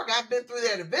New York. I've been through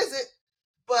there to visit,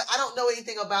 but I don't know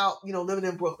anything about, you know, living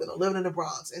in Brooklyn or living in the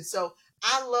Bronx. And so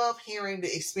I love hearing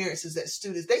the experiences that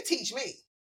students, they teach me,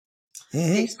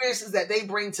 the experiences that they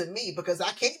bring to me, because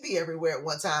I can't be everywhere at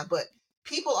one time, but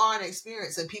people are an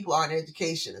experience and people are an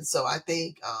education. And so I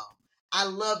think I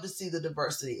love to see the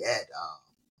diversity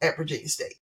at Virginia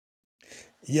State.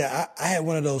 Yeah, I had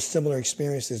one of those similar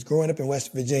experiences growing up in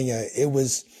West Virginia. It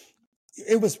was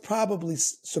probably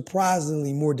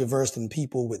surprisingly more diverse than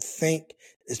people would think,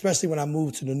 especially when I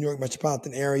moved to the New York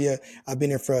metropolitan area. I've been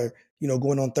here for, you know,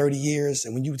 going on 30 years.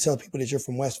 And when you tell people that you're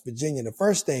from West Virginia, the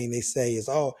first thing they say is,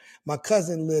 oh, my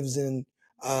cousin lives in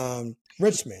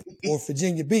Richmond or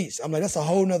Virginia Beach. I'm like, that's a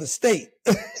whole nother state.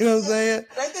 You know what I'm saying?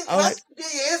 They think West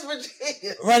Virginia is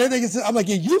Virginia. Right. I'm like,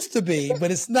 it used to be, but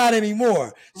it's not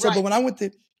anymore. So, but when I went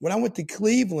to when I went to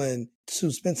Cleveland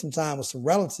to spend some time with some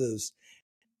relatives,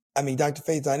 I mean, Dr.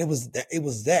 Faison, it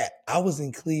was that I was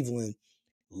in Cleveland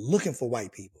looking for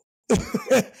white people.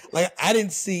 Like I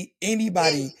didn't see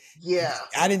anybody. Yeah.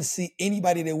 I didn't see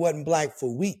anybody that wasn't black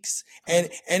for weeks. And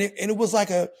it was like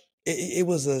it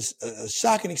was a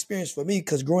shocking experience for me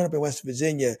because growing up in West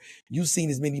Virginia, you've seen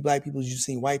as many black people as you've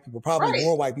seen white people, probably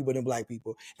more white people than black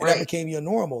people. And that became your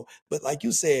normal. But like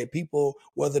you said, people,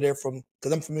 whether they're from,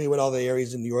 because I'm familiar with all the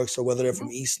areas in New York, so whether they're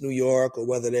from East New York or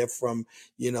whether they're from,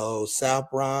 South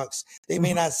Bronx, they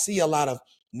may not see a lot of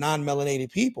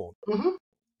non-melanated people.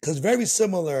 Because very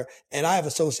similar, and I have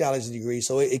a sociology degree,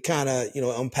 so it kind of,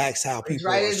 unpacks how people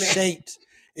are shaped.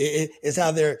 It's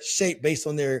how they're shaped based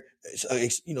on their,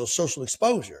 social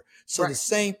exposure. So the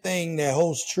same thing that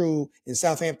holds true in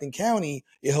Southampton County,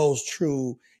 it holds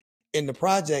true in the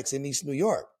projects in East New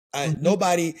York.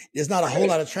 There's not a whole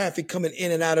lot of traffic coming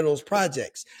in and out of those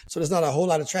projects. So there's not a whole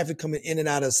lot of traffic coming in and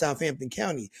out of Southampton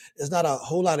County. There's not a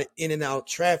whole lot of in and out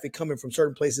traffic coming from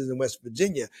certain places in West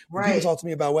Virginia. When people talk to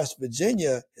me about West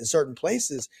Virginia in certain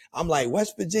places, I'm like,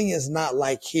 West Virginia is not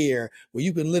like here where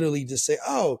you can literally just say,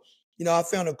 oh, I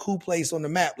found a cool place on the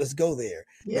map. Let's go there.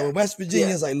 In West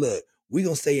Virginia is like, look, we're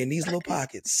going to stay in these little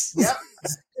pockets.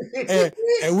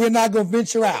 and we're not going to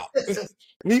venture out.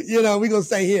 We're going to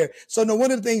stay here. So no, one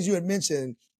of the things you had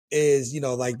mentioned is,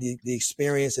 like the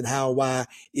experience and why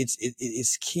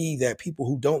it's key that people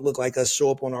who don't look like us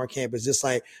show up on our campus, just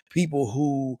like people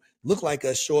who look like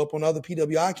us show up on other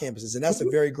PWI campuses. And that's a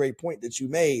very great point that you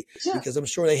made, because I'm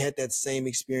sure they had that same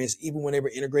experience, even when they were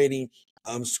integrating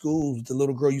schools. The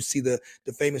little girl, you see the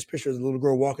famous picture of the little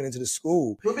girl walking into the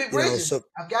school. Ruby Bridges.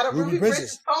 I've got a Ruby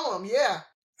Bridges poem. Yeah.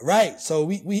 Right. So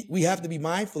we have to be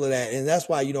mindful of that. And that's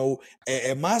why,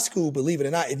 at my school, believe it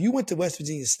or not, if you went to West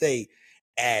Virginia State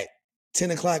at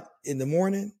 10 o'clock in the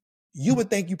morning, you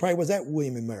would think you probably was at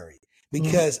William and Mary,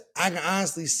 because I can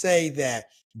honestly say that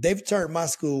they've turned my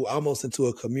school almost into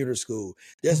a commuter school.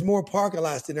 There's more parking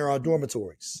lots than there are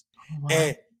dormitories.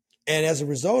 And as a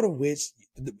result of which,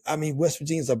 I mean, West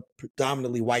Virginia is a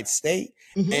predominantly white state,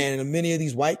 and many of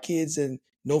these white kids, and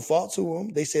no fault to them,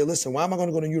 they say, listen, why am I going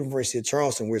to go to the University of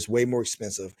Charleston where it's way more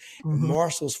expensive?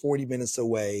 Marshall's 40 minutes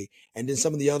away, and then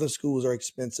some of the other schools are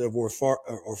expensive or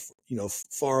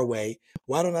far away.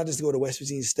 Why don't I just go to West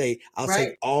Virginia State? I'll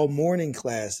take all morning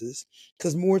classes,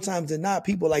 because more times than not,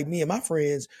 people like me and my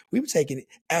friends, we were taking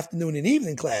afternoon and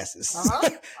evening classes.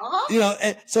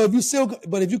 And so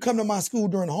if you come to my school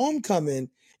during homecoming,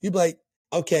 you'd be like,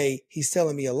 okay, he's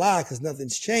telling me a lie because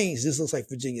nothing's changed. This looks like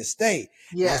Virginia State.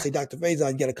 And I say, Dr.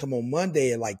 Faison, you got to come on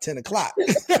Monday at like 10 o'clock.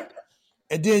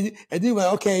 and then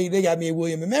like, okay, they got me at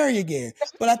William and Mary again.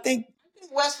 But I think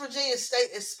West Virginia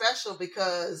State is special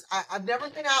because I've never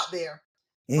been out there,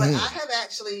 but I have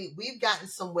we've gotten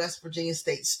some West Virginia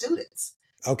State students.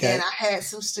 Okay. And I had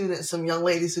some young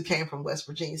ladies who came from West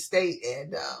Virginia State,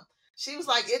 and she was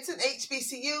like, it's an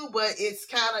HBCU, but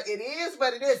it is,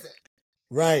 but it isn't.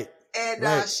 Right.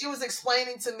 And she was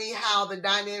explaining to me how the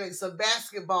dynamics of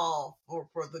basketball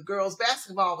for the girls'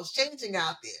 basketball was changing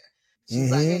out there. She's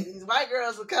like, hey, these white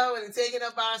girls are coming and taking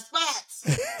up our spots.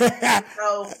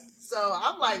 So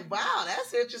I'm like, wow,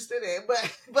 that's interesting.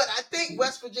 But I think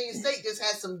West Virginia State just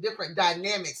has some different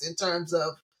dynamics in terms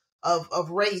of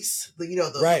race,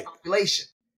 the population.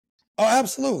 Oh,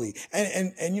 absolutely.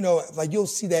 And like you'll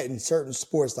see that in certain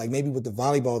sports, like maybe with the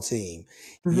volleyball team,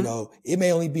 it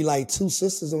may only be like two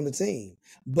sisters on the team.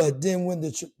 But then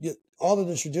when all of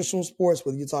the traditional sports,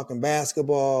 whether you're talking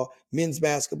basketball, men's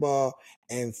basketball,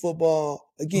 and football,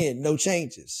 again, no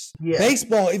changes. Yeah.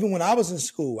 Baseball, even when I was in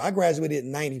school, I graduated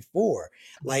in 94.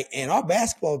 And our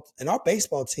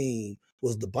baseball team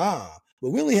was the bomb.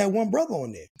 But we only had one brother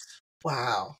on there.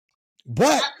 Wow.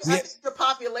 But I think your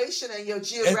population and your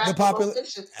geographical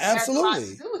location has a lot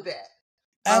to do with that.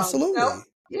 Absolutely.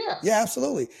 Yeah,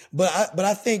 absolutely. But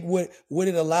I think what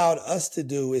it allowed us to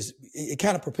do is it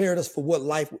kind of prepared us for what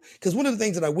life. Because one of the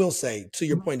things that I will say, to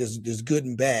your point, is there's good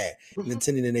and bad in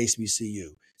attending an HBCU.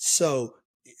 So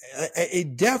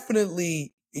it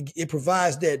definitely it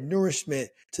provides that nourishment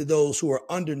to those who are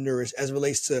undernourished as it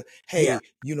relates to, hey,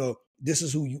 this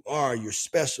is who you are. You're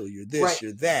special. You're this,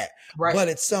 you're that. Right. But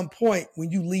at some point,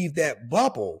 when you leave that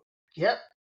bubble,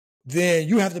 then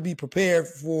you have to be prepared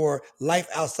for life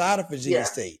outside of Virginia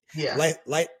State. Yeah.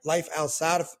 Life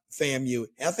outside of FAMU.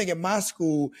 And I think at my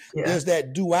school, there's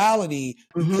that duality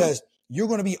because you're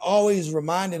going to be always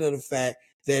reminded of the fact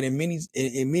that in many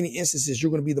instances, you're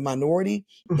going to be the minority.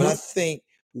 But I think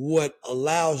what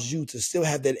allows you to still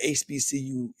have that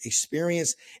HBCU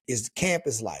experience is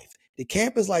campus life. The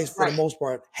campus life, for the most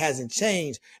part, hasn't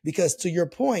changed because, to your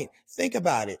point, think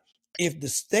about it. if the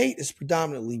state is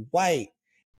predominantly white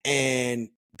and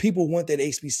people want that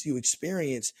HBCU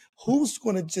experience, who's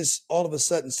going to just all of a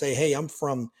sudden say, hey, I'm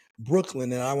from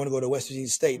Brooklyn and I want to go to West Virginia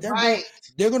State? They're Right.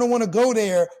 going to want to go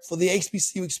there for the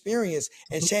HBCU experience,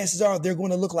 and chances are they're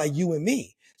going to look like you and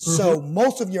me. So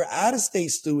most of your out-of-state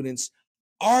students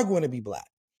are going to be Black.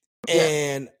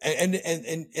 And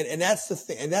that's the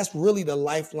thing, and that's really the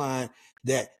lifeline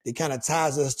that kind of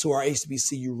ties us to our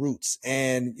HBCU roots.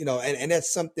 And and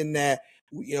that's something that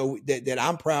that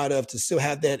I'm proud of, to still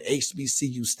have that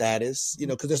HBCU status.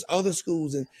 Because there's other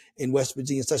schools in West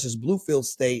Virginia, such as Bluefield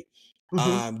State.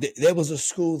 There was a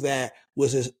school that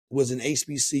was an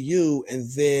HBCU,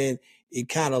 and then it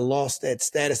kind of lost that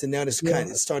status, and now it's kind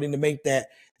of starting to make that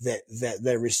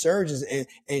resurgence.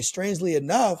 And strangely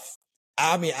enough,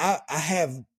 I mean, I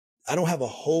don't have a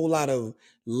whole lot of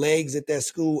legs at that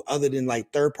school other than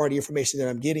like third party information that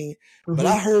I'm getting. But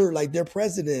I heard like their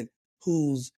president,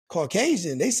 who's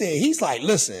Caucasian, they say he's like,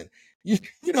 listen,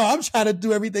 I'm trying to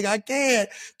do everything I can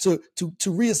to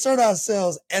reassert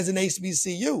ourselves as an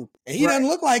HBCU. And he doesn't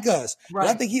look like us. But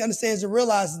I think he understands and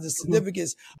realizes the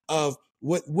significance of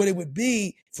what it would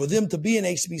be for them to be an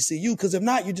HBCU. Because if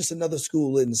not, you're just another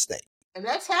school in the state. And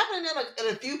that's happening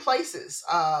in a few places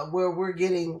where we're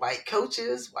getting white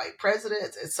coaches, white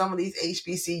presidents at some of these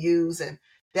HBCUs. And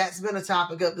that's been a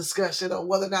topic of discussion on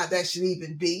whether or not that should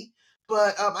even be.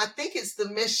 But I think it's the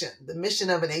mission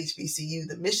of an HBCU,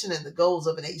 the mission and the goals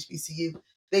of an HBCU.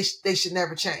 They should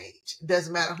never change. It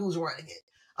doesn't matter who's running it.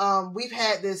 We've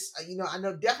had this, I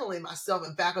know definitely myself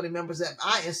and faculty members at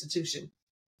my institution,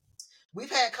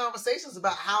 we've had conversations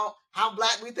about how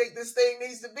Black we think this thing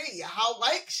needs to be. How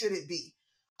white should it be?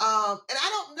 And I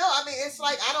don't know. I mean, it's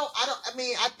like,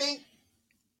 I think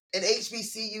an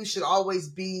HBCU should always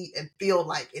be and feel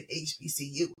like an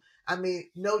HBCU. I mean,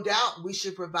 no doubt we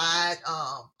should provide,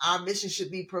 our mission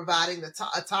should be providing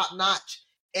a top-notch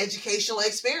educational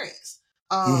experience.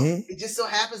 It just so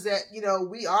happens that,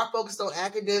 we are focused on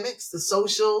academics, the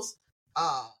socials,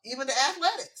 even the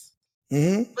athletics.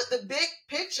 But the big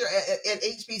picture at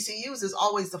HBCUs is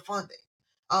always the funding.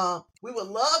 We would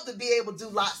love to be able to do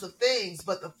lots of things,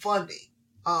 but the funding,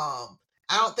 I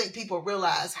don't think people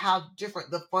realize how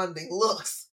different the funding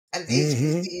looks at an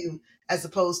HBCU as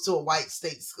opposed to a white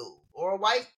state school or a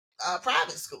white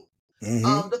private school.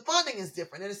 The funding is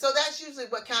different. And so that's usually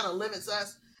what kind of limits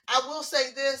us. I will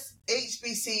say this,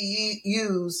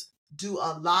 HBCUs do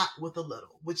a lot with a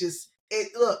little, which is,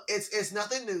 it's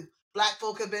nothing new. Black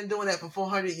folk have been doing that for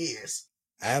 400 years.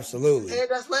 Absolutely. Hand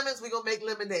us lemons, we're going to make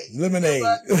lemonade. Lemonade.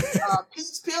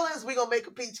 Peach peelings, we're going to make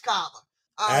a peach cobbler.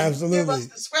 Absolutely. Give us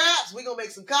the scraps, we're going to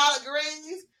make some collard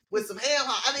greens with some ham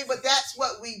hock. I mean, but that's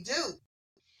what we do.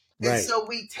 And so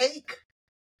we take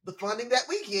the funding that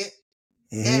we get,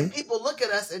 and people look at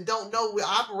us and don't know we're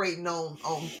operating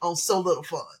on so little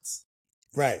funds.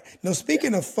 Right. Now,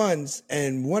 speaking of funds,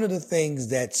 and one of the things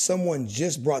that someone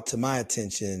just brought to my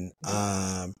attention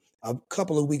a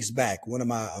couple of weeks back, one of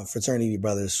my fraternity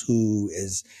brothers who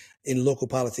is in local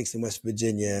politics in West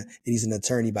Virginia, and he's an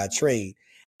attorney by trade,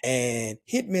 and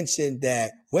he had mentioned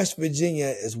that West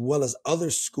Virginia, as well as other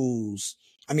schools,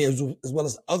 as well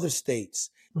as other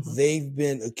states, they've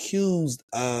been accused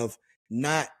of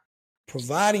not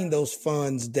providing those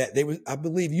funds that they were. I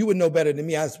believe you would know better than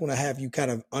me. I just want to have you kind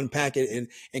of unpack it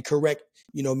and correct,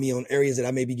 me on areas that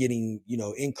I may be getting,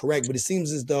 incorrect. But it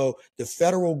seems as though the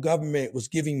federal government was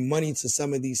giving money to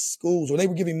some of these schools, or they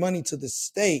were giving money to the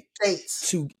states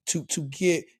to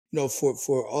get,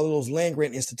 for all of those land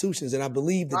grant institutions. And I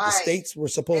believe that the states were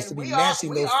supposed to be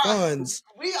matching those funds.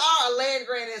 We are a land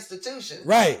grant institution.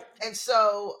 Right. And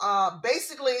so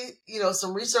basically,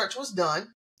 some research was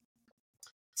done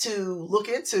to look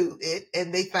into it,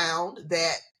 and they found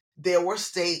that there were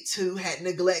states who had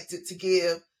neglected to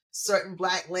give certain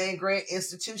Black land grant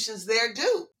institutions their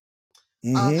due.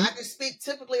 I can speak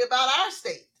typically about our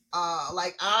state.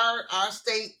 Like our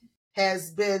state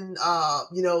has been,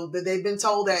 that they've been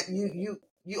told that you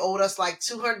owed us like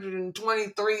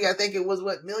 223, I think it was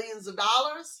millions of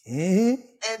dollars.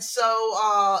 And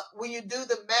so when you do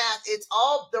the math, it's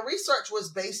all, the research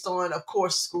was based on, of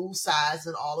course, school size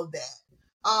and all of that.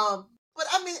 But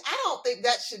I mean, I don't think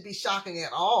that should be shocking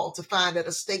at all to find that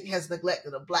a state has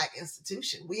neglected a Black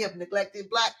institution. We have neglected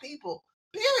Black people,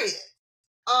 period.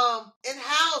 In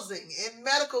housing, in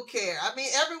medical care. I mean,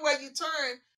 everywhere you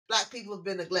turn, Black people have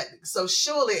been neglected. So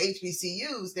surely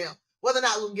HBCUs now, whether or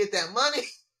not we can get that money,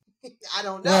 I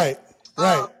don't know. Right.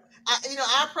 Our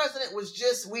president was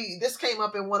this came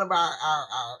up in one of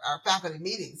our faculty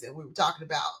meetings, and we were talking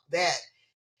about that.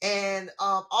 And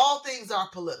all things are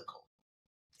political.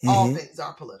 All things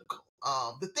are political.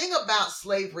 The thing about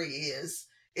slavery is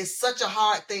it's such a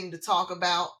hard thing to talk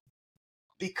about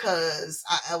because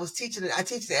I teach an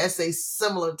essay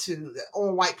similar to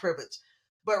on white privilege.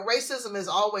 But racism is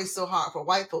always so hard for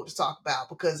white folk to talk about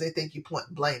because they think you point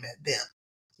and blame at them.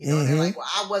 They're like, well,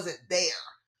 I wasn't there.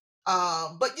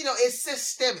 But it's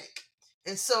systemic.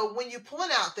 And so when you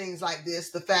point out things like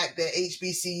this, the fact that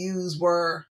HBCUs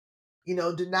were,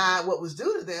 denied what was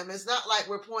due to them, it's not like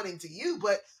we're pointing to you,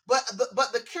 but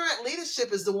the current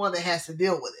leadership is the one that has to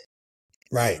deal with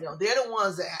it. Right. They're the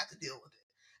ones that have to deal with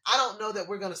it. I don't know that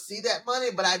we're going to see that money,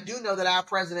 but I do know that our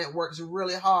president works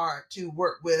really hard to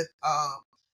work with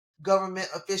government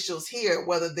officials here,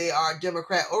 whether they are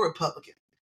Democrat or Republican,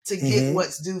 to get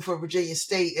what's due for Virginia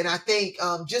State. And I think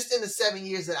just in the 7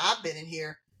 years that I've been in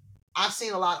here, I've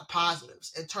seen a lot of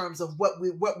positives in terms of what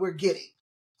we're getting,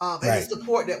 and the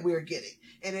support that we're getting.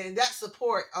 And in that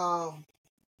support,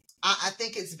 I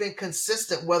think it's been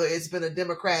consistent, whether it's been a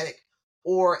Democratic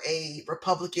or a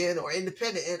Republican or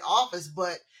independent in office.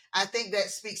 But I think that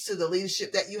speaks to the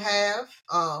leadership that you have,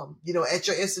 at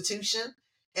your institution,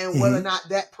 and whether or not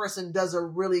that person does a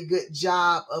really good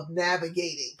job of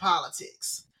navigating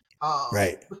politics.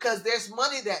 Because there's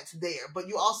money that's there, but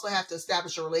you also have to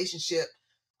establish a relationship.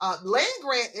 Land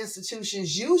grant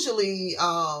institutions, usually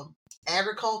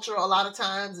agriculture a lot of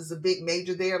times is a big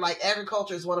major there. Like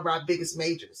agriculture is one of our biggest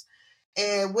majors.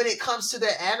 And when it comes to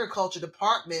the agriculture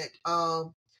department,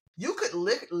 you could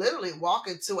literally walk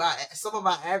into some of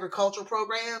our agricultural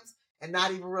programs and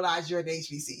not even realize you're an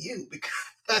HBCU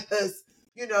because,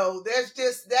 there's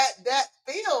just that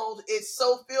field is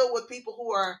so filled with people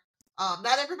who are,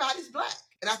 not everybody's Black.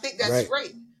 And I think that's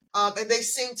great. And they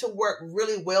seem to work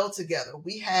really well together.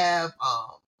 We have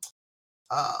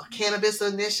cannabis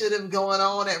initiative going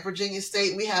on at Virginia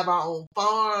State. We have our own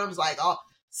farms, like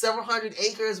several hundred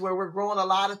acres where we're growing a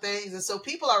lot of things. And so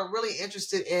people are really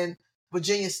interested in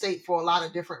Virginia State for a lot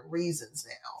of different reasons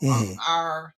now.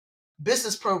 Our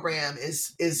business program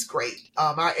is great.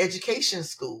 Our education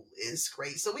school is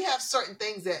great. So we have certain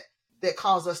things that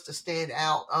cause us to stand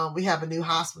out. We have a new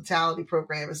hospitality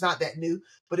program. It's not that new,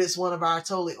 but it's one of our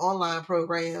totally online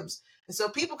programs. And so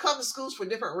people come to schools for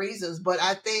different reasons. But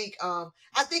I think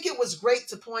it was great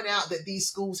to point out that these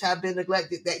schools have been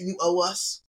neglected, that you owe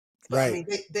us. But, I mean,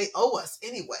 they owe us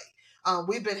anyway.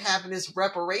 We've been having this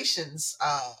reparations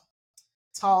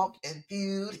talk and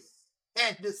feud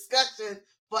and discussion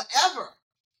forever.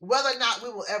 Whether or not we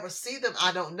will ever see them,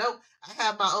 I don't know. I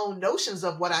have my own notions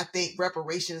of what I think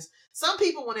reparations. Some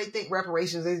people, when they think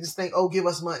reparations, they just think, oh, give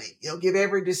us money, give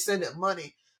every descendant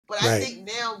money. But I think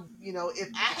now, if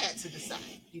I had to decide,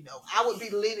 I would be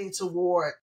leaning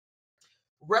toward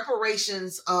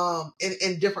reparations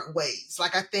in different ways.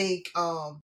 Like I think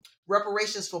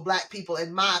reparations for Black people,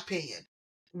 in my opinion,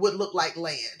 would look like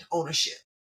land ownership,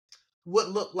 would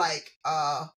look like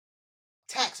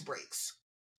tax breaks,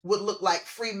 would look like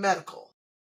free medical,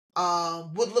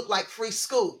 would look like free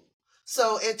school.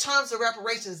 So in terms of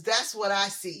reparations, that's what I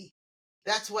see.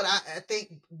 That's what I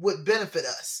think would benefit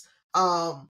us.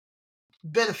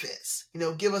 Benefits,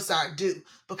 give us our due,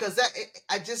 because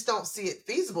I just don't see it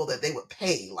feasible that they would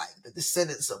pay like the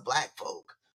descendants of Black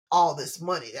folk all this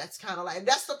money. That's kind of like, and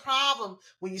that's the problem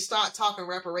when you start talking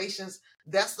reparations.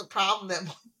 That's the problem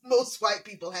that most white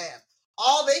people have.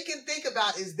 All they can think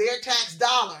about is their tax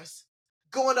dollars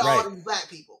going to all these Black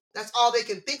people. That's all they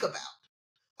can think about.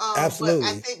 Absolutely. But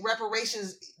I think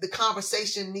reparations, the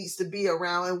conversation needs to be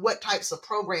around, and what types of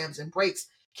programs and breaks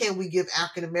can we give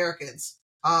African Americans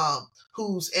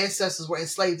whose ancestors were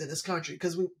enslaved in this country,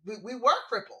 because we were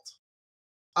crippled.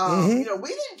 We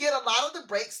didn't get a lot of the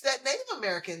breaks that Native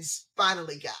Americans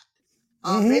finally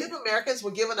got. Native Americans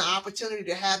were given the opportunity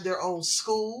to have their own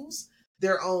schools,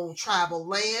 their own tribal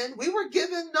land. We were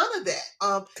given none of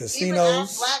that. Casinos. Even our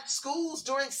Black schools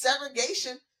during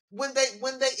segregation, when they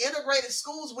integrated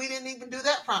schools, we didn't even do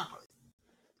that properly.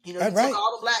 You took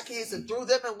all the Black kids and threw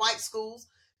them in white schools.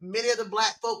 Many of the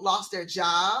Black folk lost their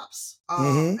jobs,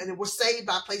 and it were saved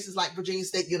by places like Virginia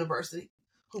State University,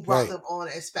 who brought them on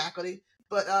as faculty.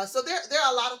 But so there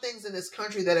are a lot of things in this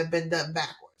country that have been done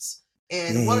backwards.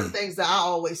 And one of the things that I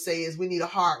always say is we need a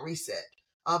hard reset.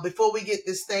 Before we get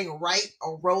this thing right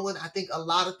or rolling, I think a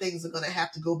lot of things are going to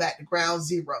have to go back to ground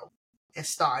zero and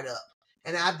start up.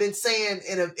 And I've been saying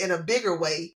in a bigger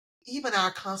way, even our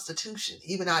Constitution,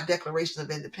 even our Declaration of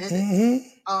Independence,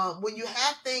 when you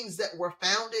have things that were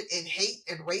founded in hate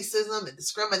and racism and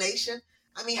discrimination,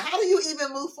 I mean, how do you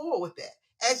even move forward with that?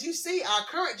 As you see, our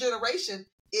current generation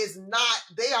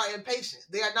they are impatient.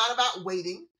 They are not about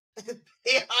waiting.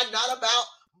 They are not about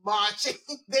marching.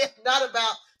 They're not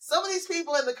about some of these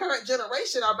people in the current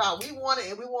generation are about, we want it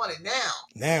and we want it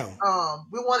now.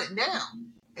 We want it now.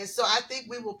 And so I think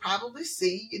we will probably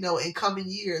see, in coming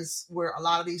years where a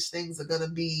lot of these things are going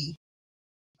to be,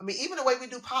 even the way we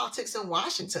do politics in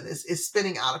Washington is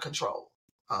spinning out of control.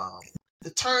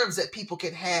 The terms that people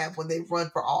can have when they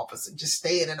run for office and just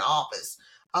stay in an office.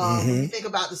 When you think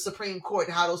about the Supreme Court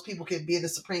and how those people can be in the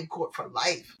Supreme Court for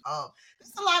life.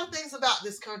 There's a lot of things about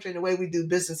this country and the way we do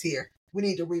business here we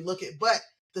need to relook at. But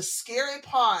the scary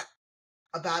part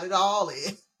about it all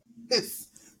is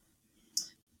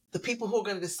the people who are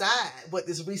going to decide what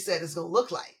this reset is going to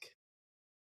look like.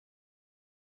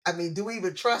 Do we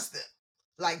even trust them?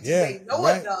 Do they know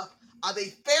enough? Are they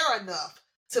fair enough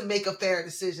to make a fair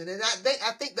decision? And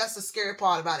I think that's the scary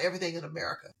part about everything in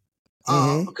America.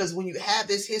 Because when you have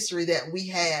this history that we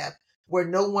have where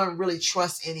no one really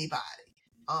trusts anybody,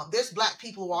 there's Black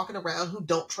people walking around who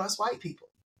don't trust white people,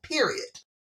 period.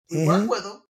 We work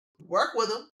with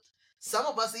them. Some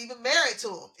of us even married to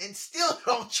them and still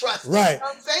don't trust them. Right. You know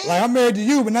what I'm saying? Like, I'm married to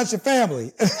you, but not your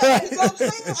family. Yeah, you know what I'm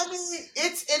saying?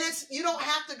 It's you don't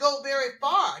have to go very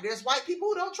far. There's white people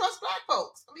who don't trust Black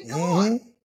folks. Come on.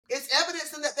 It's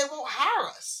evidence in that they won't hire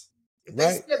us. If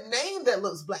they see a name that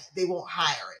looks Black, they won't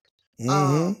hire it.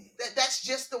 That's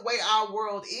just the way our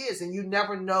world is, and you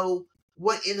never know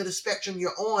what end of the spectrum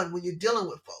you're on when you're dealing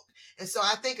with folk. And so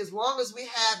I think as long as we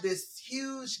have this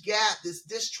huge gap, this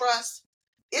distrust,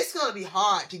 it's going to be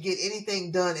hard to get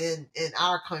anything done in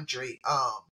our country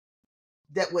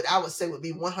that I would say would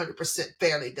be 100%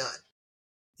 fairly done.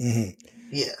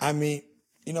 Yeah.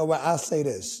 You know what? I'll say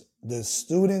this. The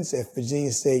students at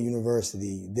Virginia State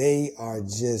University, they are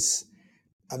just,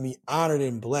 honored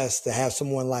and blessed to have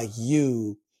someone like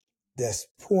you that's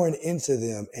pouring into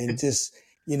them and just,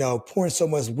 pouring so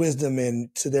much wisdom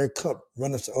into their cup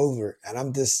runneth over. And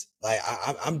I'm just like,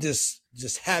 I'm just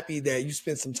happy that you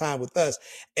spent some time with us.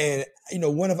 And,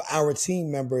 one of our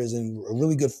team members and a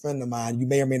really good friend of mine, you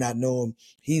may or may not know him.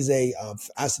 He's a,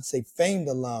 I should say, famed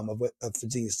alum of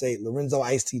Virginia State, Lorenzo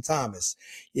Ice T. Thomas.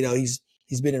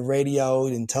 He's been in radio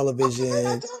and television.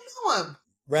 I don't know him.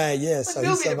 Right, yeah. So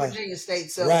he's at Virginia State.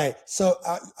 So right. So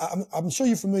I'm sure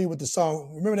you're familiar with the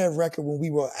song. Remember that record when we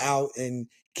were out and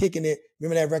kicking it?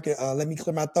 Remember that record, Let Me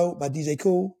Clear My Throat by DJ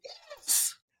Kool?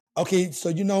 Yes. Okay,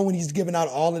 so when he's giving out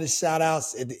all of the shout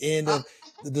outs at the end of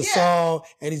the song,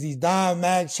 and he's Don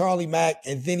Mac, Charlie Mac,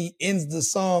 and then he ends the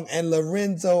song and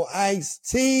Lorenzo Ice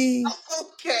T.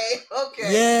 Okay.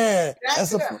 Yeah.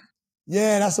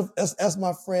 That's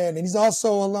my friend. And he's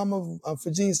also alum of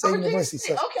Virginia State University.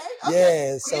 So, okay.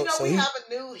 Yeah. We have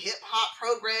a new hip hop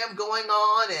program going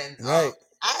on, and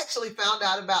I actually found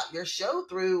out about your show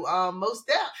through Most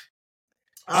Def.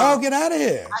 Get out of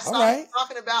here. I started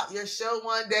talking about your show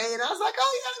one day, and I was like,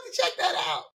 oh, yeah, let me check that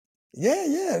out.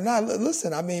 Yeah. Now,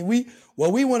 listen,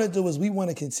 what we want to do is we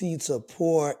want to continue to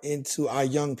pour into our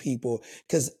young people,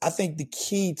 because I think the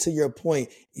key to your point,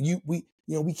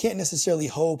 we can't necessarily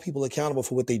hold people accountable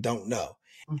for what they don't know.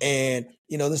 And,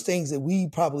 there's things that we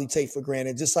probably take for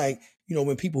granted, just like,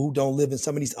 when people who don't live in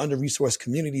some of these under-resourced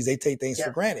communities, they take things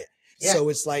for granted. Yeah. So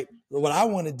it's like, what I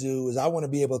want to do is I want to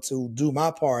be able to do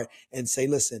my part and say,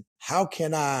 listen, how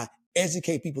can I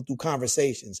educate people through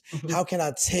conversations? How can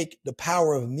I take the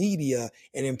power of media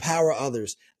and empower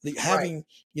others? Having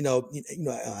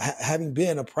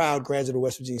been a proud graduate of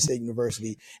West Virginia State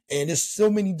University, and there's so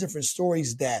many different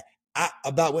stories that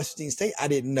about West Virginia State I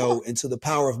didn't know until the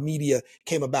power of media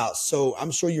came about. So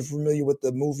I'm sure you're familiar with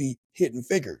the movie Hidden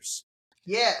Figures.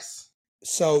 Yes.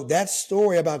 So that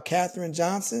story about Katherine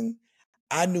Johnson,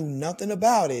 I knew nothing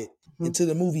about it until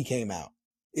the movie came out.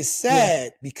 It's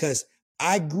sad because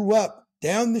I grew up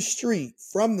down the street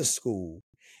from the school,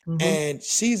 and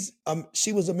she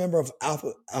was a member of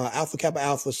Alpha Kappa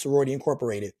Alpha Sorority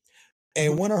Incorporated.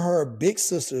 And one of her big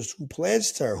sisters who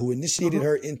pledged her, who initiated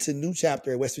her into New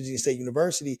Chapter at West Virginia State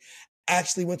University,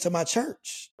 actually went to my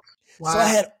church. Wow. So I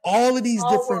had all of these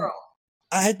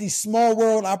I had these small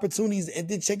world opportunities. And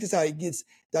then check this out. It gets,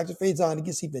 Dr. Faison, it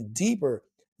gets even deeper.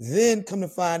 Then come to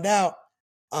find out,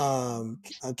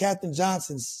 Katherine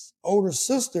Johnson's older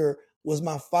sister was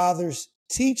my father's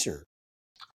teacher.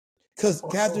 Because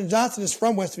Katherine Johnson is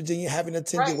from West Virginia, having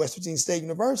attended West Virginia State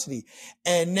University.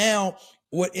 And now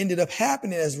what ended up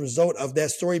happening as a result of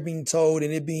that story being told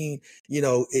and it being,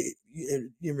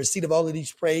 in receipt of all of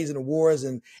these praise and awards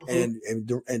and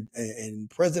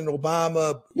President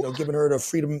Obama, giving her the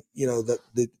freedom,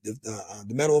 the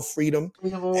Medal of Freedom,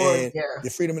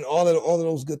 the freedom and all of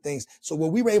those good things. So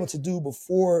what we were able to do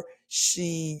before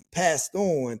she passed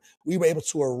on, we were able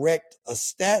to erect a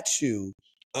statue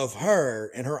of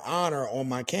her and her honor on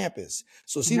my campus.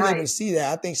 So she was able to Nice. see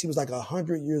that. I think she was like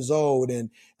 100 years old, and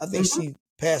I think Mhm. she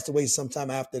passed away sometime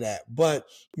after that, but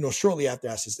shortly after,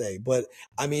 I should say. But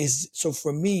I mean, so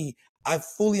for me, I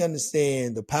fully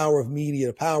understand the power of media,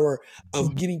 the power of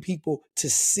Mhm. getting people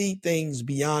to see things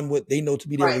beyond what they know to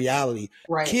be their Right. reality.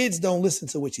 Right. Kids don't listen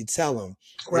to what you tell them;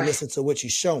 they Right. listen to what you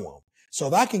show them. So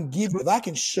if I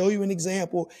can show you an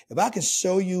example, if I can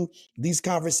show you these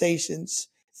conversations,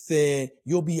 then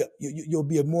you'll be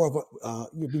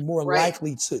more Right.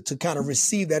 likely to kind of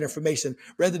receive that information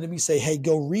rather than me say, hey,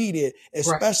 go read it, Right.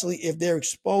 especially if their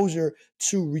exposure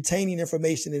to retaining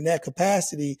information in that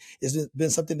capacity has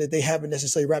been something that they haven't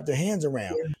necessarily wrapped their hands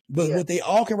around. Yeah. But Yeah. what they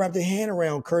all can wrap their hand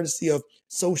around, courtesy of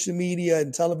social media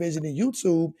and television and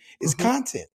YouTube, is Mhm.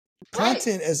 content. Right.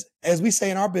 Content, as we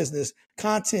say in our business,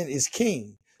 content is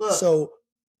king. Look, So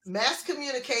mass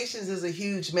communications is a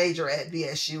huge major at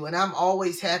BSU, and I'm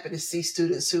always happy to see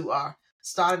students who are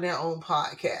starting their own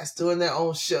podcasts, doing their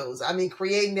own shows. I mean,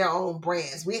 creating their own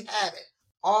brands. We have it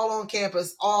all on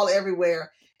campus, all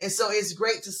everywhere. And so it's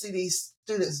great to see these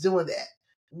students doing that.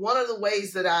 One of the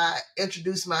ways that I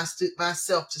introduce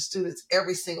myself to students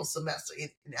every single semester,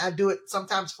 and I do it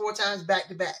sometimes 4 times back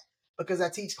to back because I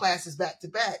teach classes back to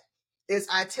back, is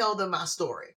I tell them my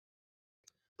story.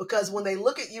 Because when they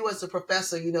look at you as a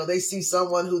professor, they see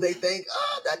someone who they think,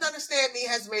 oh, doesn't understand me,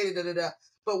 has made it, da, da, da.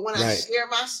 But when I right, share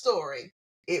my story,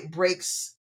 it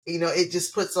breaks, it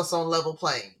just puts us on level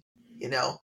playing, you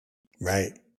know.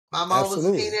 right, My mom was a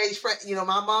absolutely. teenage friend.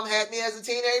 My mom had me as a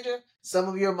teenager. Some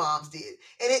of your moms did.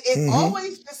 And it Mm-hmm.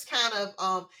 always just kind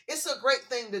of, it's a great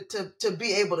thing to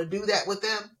be able to do that with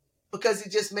them because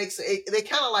it just makes it, they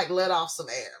kind of like let off some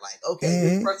air. Like, okay,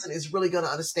 this Mm-hmm. person is really going to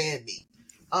understand me.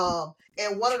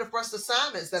 And one of the first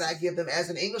assignments that I give them as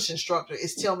an English instructor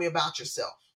is tell me about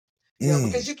yourself.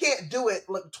 Because you can't do it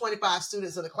like 25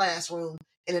 students in a classroom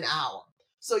in an hour.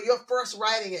 So your first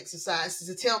writing exercise is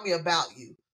to tell me about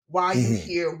you. Why are you Mm-hmm.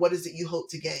 here? What is it you hope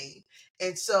to gain?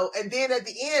 And then at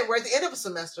the end, we're at the end of a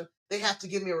semester, they have to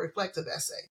give me a reflective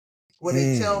essay where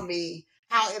they tell me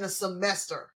how in a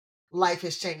semester life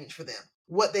has changed for them,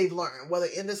 what they've learned, whether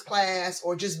in this class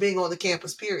or just being on the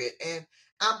campus, period. And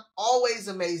I'm always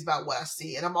amazed by what I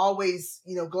see. And I'm always,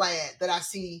 glad that I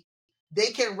see they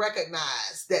can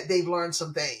recognize that they've learned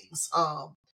some things,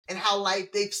 and how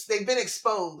life they've been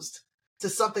exposed to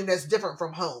something that's different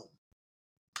from home.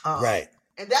 Right.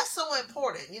 And that's so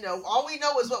important. All we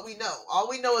know is what we know. All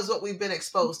we know is what we've been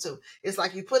exposed to. It's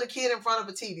like you put a kid in front of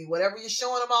a TV, whatever you're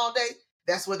showing them all day,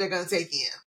 that's what they're going to take in.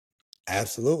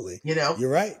 Absolutely. You know? You're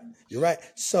right. You're right.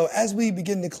 So as we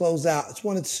begin to close out, I just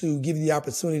wanted to give you the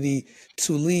opportunity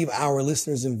to leave our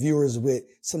listeners and viewers with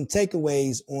some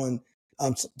takeaways on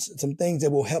some things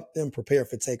that will help them prepare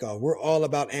for takeoff. We're all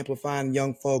about amplifying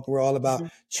young folk. We're all about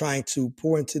Mhm. trying to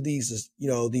pour into these,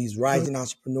 these rising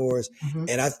entrepreneurs. Mhm.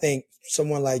 And I think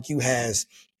someone like you has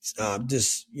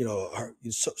just,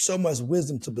 so much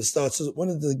wisdom to bestow. So I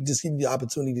wanted to just give you the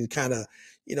opportunity to kind of,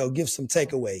 give some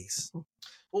takeaways.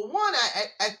 Well, one,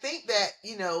 I think that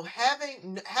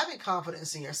having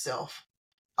confidence in yourself.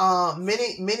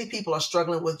 Many people are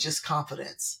struggling with just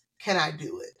confidence. Can I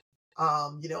do it?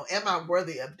 Am I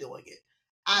worthy of doing it?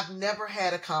 I've never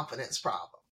had a confidence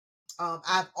problem.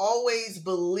 I've always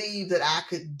believed that I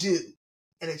could do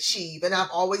and achieve, and I've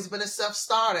always been a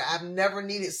self-starter. I've never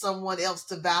needed someone else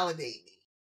to validate me.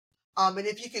 And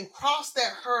if you can cross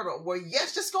that hurdle where,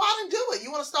 yes, just go out and do it.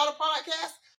 You want to start a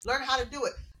podcast? Learn how to do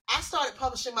it. I started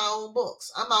publishing my own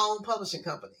books. I'm my own publishing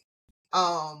company.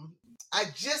 I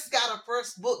just got a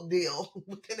first book deal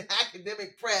with an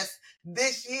academic press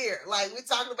this year. Like we're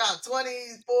talking about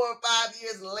 24 or 5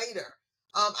 years later.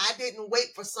 I didn't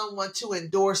wait for someone to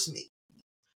endorse me.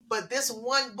 But this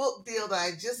one book deal that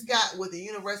I just got with the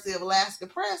University of Alaska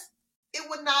Press, it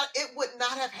would not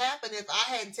have happened if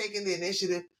I hadn't taken the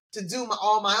initiative to do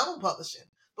all my own publishing.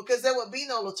 Because there would be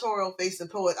no Latorial Faison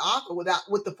poet author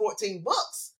with the 14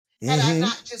 books had I Mm-hmm.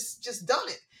 not just done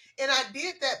it. And I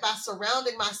did that by surround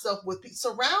yourself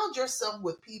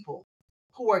with people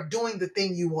who are doing the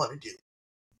thing you want to do.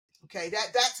 Okay,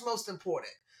 that's most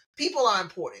important. People are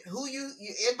important.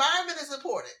 Environment is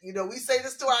important. We say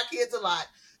this to our kids a lot.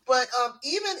 But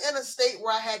even in a state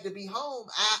where I had to be home,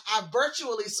 I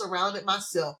virtually surrounded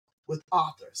myself with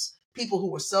authors, people who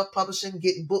were self-publishing,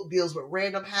 getting book deals with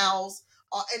Random House,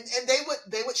 and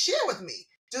they would share with me.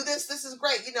 Do this. This is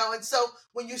great. And so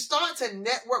when you start to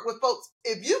network with folks,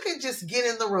 if you can just get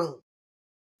in the room,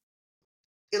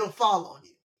 it'll fall on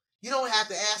you. You don't have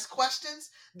to ask questions.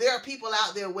 There are people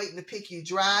out there waiting to pick you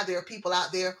dry. There are people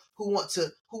out there who want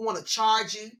to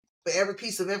charge you for every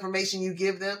piece of information you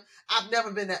give them. I've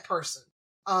never been that person.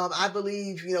 I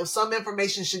believe, some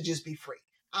information should just be free.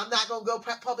 I'm not going to go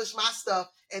publish my stuff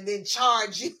and then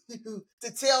charge you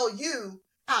to tell you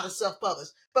how to self-publish.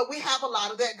 But we have a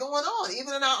lot of that going on,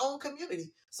 even in our own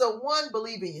community. So one,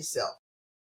 believe in yourself.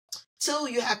 Two,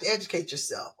 you have to educate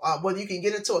yourself, whether you can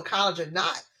get into a college or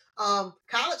not.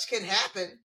 College can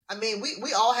happen. I mean,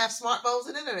 we all have smartphones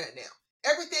and internet now.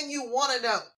 Everything you want to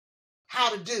know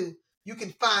how to do, you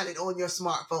can find it on your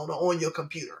smartphone or on your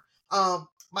computer.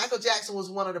 Michael Jackson was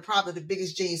one of probably the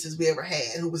biggest geniuses we ever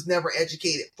had, who was never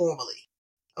educated formally.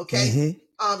 Okay.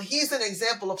 Mm-hmm. He's an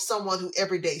example of someone who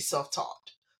every day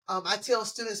self-taught. I tell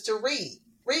students to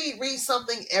read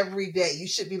something every day. You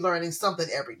should be learning something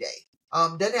every day.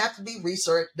 Doesn't have to be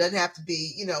research, doesn't have to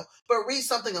be, but read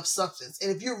something of substance.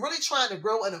 And if you're really trying to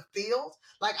grow in a field,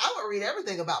 like I would read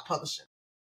everything about publishing.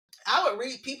 I would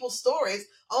read people's stories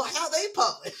on how they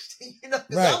published, because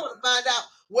right. I want to find out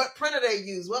what printer they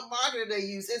use, what marketer they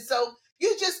use. And so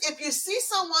if you see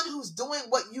someone who's doing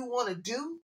what you want to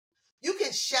do, you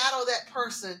can shadow that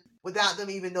person without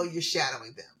them even know you're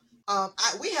shadowing them.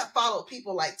 We have followed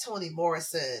people like Toni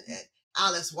Morrison and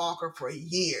Alice Walker for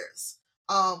years.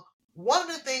 One of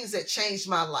the things that changed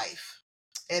my life,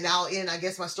 and I'll end, I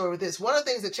guess, my story with this. One of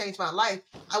the things that changed my life,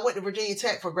 I went to Virginia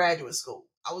Tech for graduate school.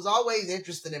 I was always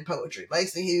interested in poetry.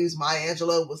 Langston Hughes, Maya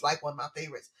Angelou was like one of my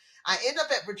favorites. I end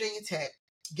up at Virginia Tech,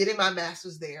 getting my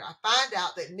master's there. I find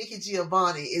out that Nikki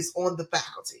Giovanni is on the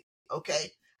faculty.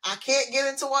 Okay. I can't get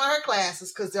into one of her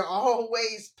classes because they're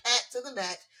always packed to the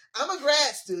max. I'm a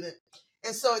grad student.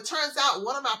 And so it turns out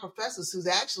one of my professors, who's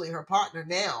actually her partner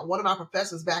now, one of my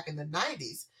professors back in the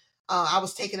 90s, I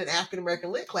was taking an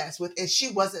African-American lit class with, and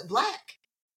she wasn't Black.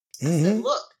 Mm-hmm. I said,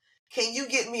 look, can you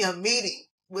get me a meeting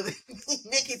with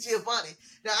Nikki Giovanni?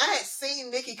 Now, I had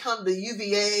seen Nikki come to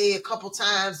UVA a couple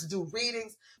times to do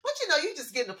readings, but you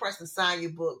just get in the press and sign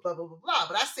your book, blah, blah, blah, blah.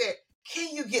 But I said,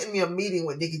 can you get me a meeting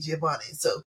with Nikki Giovanni? So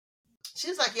she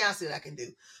was like, yeah, I'll see what I can do.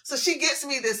 So she gets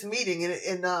me this meeting,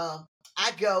 and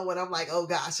I go, and I'm like, oh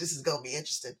gosh, this is going to be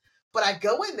interesting. But I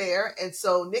go in there, and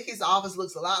so Nikki's office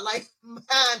looks a lot like mine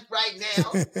right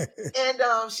now.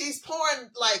 And she's pouring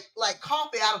like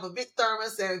coffee out of a big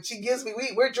thermos, and she gives me,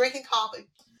 we're drinking coffee.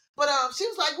 But she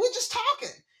was like, we're just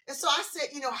talking. And so I said,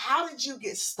 how did you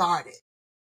get started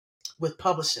with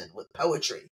publishing, with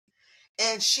poetry?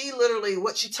 And she literally,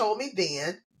 what she told me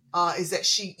then is that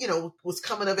she, was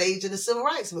coming of age in the civil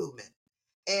rights movement.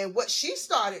 And what she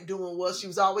started doing was, she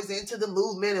was always into the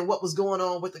movement and what was going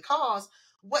on with the cause.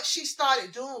 What she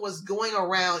started doing was going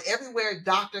around everywhere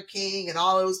Dr. King and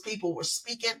all those people were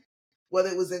speaking, whether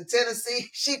it was in Tennessee,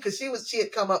 she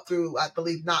had come up through, I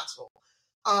believe, Knoxville.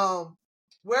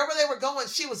 Wherever they were going,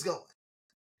 she was going.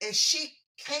 And she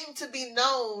came to be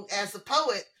known as a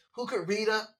poet who could read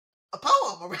a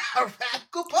poem, a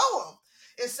radical poem.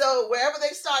 And so wherever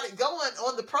they started going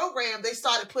on the program, they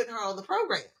started putting her on the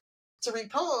program to read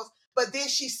poems. But then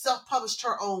she self-published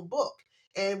her own book.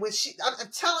 And when I'm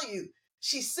telling you,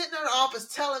 she's sitting in her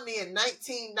office telling me in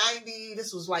 1990,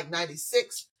 this was like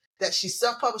 96, that she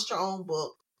self-published her own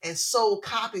book and sold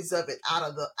copies of it out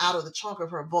of the trunk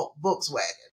of her books wagon.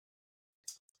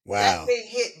 Wow. That thing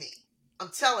hit me. I'm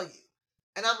telling you.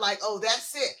 And I'm like, oh,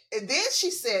 that's it. And then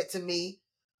she said to me,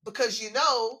 because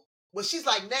she's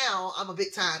like, now I'm a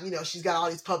big time, she's got all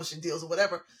these publishing deals or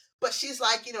whatever. But she's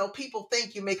like, people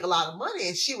think you make a lot of money.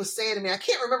 And she was saying to me, I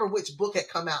can't remember which book had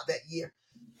come out that year.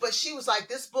 But she was like,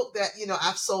 this book that,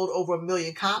 I've sold over 1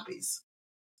 million copies.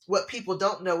 What people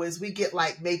don't know is we get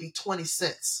like maybe 20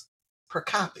 cents per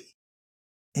copy.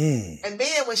 And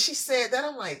man, when she said that,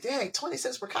 I'm like, dang, 20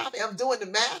 cents per copy. I'm doing the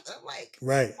math. And I'm like,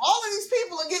 right. All of these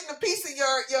people are getting a piece of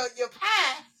your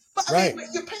pie. But I mean,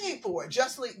 you're paying for it,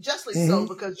 justly so,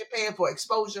 because you're paying for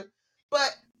exposure.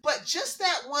 But just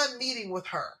that one meeting with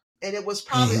her, and it was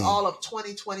probably all of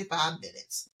 20, 25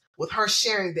 minutes with her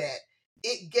sharing that,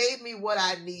 it gave me what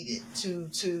I needed to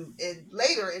and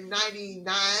later in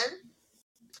 99,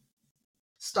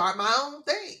 start my own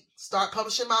thing, start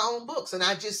publishing my own books. And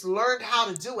I just learned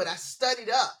how to do it. I studied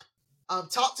up,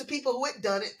 talked to people who had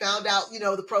done it, found out,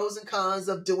 the pros and cons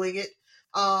of doing it.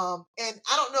 And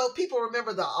I don't know if people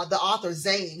remember the author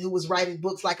Zane, who was writing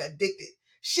books like Addicted.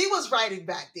 She was writing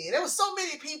back then. There was so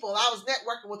many people. I was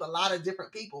networking with a lot of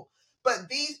different people. But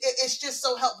it's just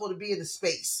so helpful to be in the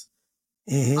space.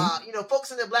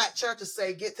 Folks in the Black churches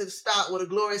say, get to the spout where the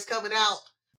glory is coming out.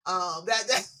 But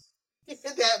in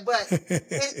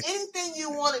anything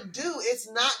you want to do, it's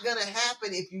not going to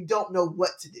happen if you don't know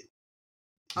what to do.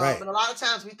 Right. And a lot of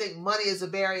times we think money is a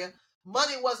barrier.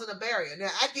 Money wasn't a barrier. Now,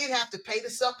 I did have to pay to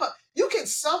self-publish. You can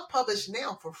self-publish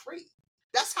now for free.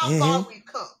 That's how far we've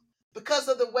come. Because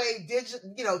of the way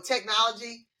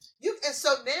technology, And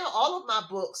so now all of my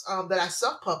books that I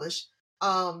self-publish,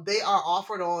 they are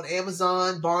offered on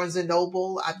Amazon, Barnes and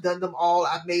Noble. I've done them all.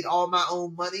 I've made all my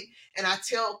own money, and I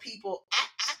tell people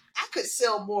I could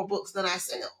sell more books than I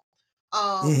sell.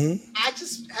 I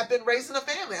just have been raised in a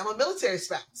family. I'm a military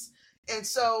spouse. And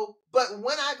so, but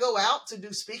when I go out to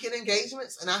do speaking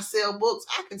engagements and I sell books,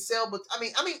 I can sell books. I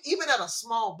mean, even at a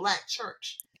small Black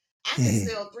church, I can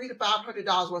sell $300 to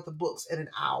 $500 worth of books in an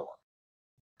hour.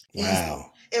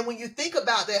 Wow. And when you think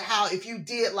about that, how if you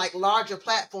did like larger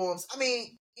platforms, I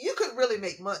mean, you could really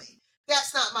make money.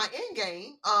 That's not my end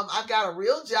game. I've got a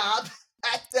real job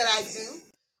that I do,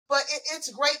 but it's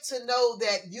great to know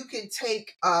that you can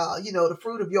take, the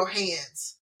fruit of your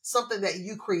hands, something that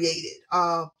you created.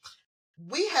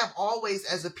 We have always,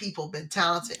 as a people, been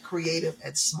talented, creative,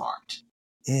 and smart.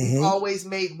 We've always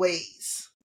made ways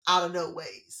out of no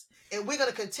ways. And we're going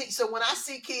to continue. So when I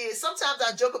see kids, sometimes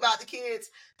I joke about the kids.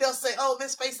 They'll say, oh,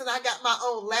 Miss Faison, I got my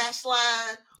own lash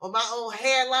line or my own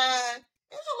hairline.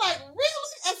 And I'm like,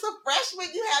 really? As a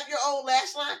freshman, you have your own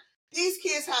lash line? These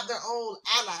kids have their own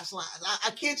eyelash lines. I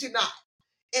kid you not.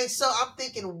 And so I'm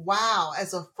thinking, wow,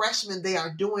 as a freshman, they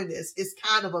are doing this. It's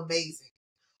kind of amazing.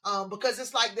 Because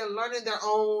it's like they're learning their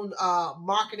own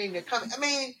marketing. They're coming. I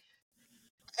mean,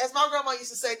 as my grandma used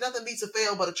to say, nothing beats a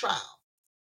fail but a trial.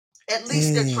 At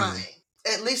least they're trying.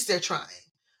 At least they're trying.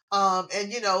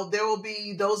 And there will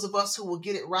be those of us who will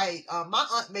get it right. My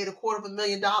aunt made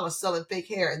 $250,000 selling fake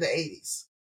hair in the 80s.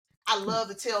 I love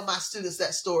to tell my students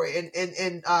that story.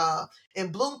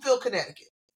 In Bloomfield, Connecticut,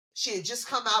 she had just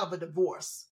come out of a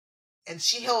divorce, and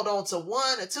she held on to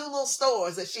one or two little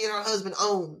stores that she and her husband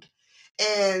owned.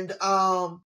 And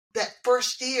that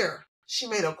first year, she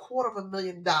made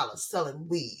 $250,000 selling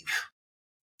weave.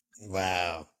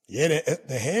 Wow. Yeah,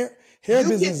 the hair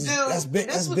business, that's big.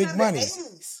 That's big money.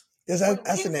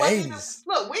 That's in the 80s.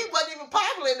 Look, we wasn't even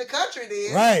popular in the country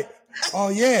then. Right. Oh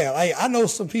yeah. Like I know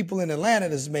some people in Atlanta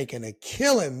that's making a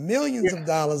killing, millions of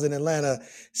dollars in Atlanta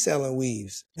selling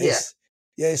weaves.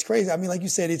 It's crazy. I mean, like you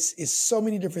said, it's so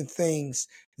many different things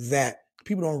that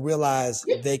people don't realize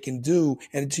they can do.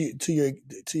 And to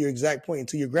your exact point, and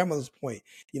to your grandmother's point,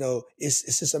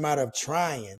 it's just a matter of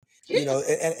trying.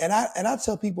 And I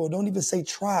tell people, don't even say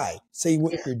try. Say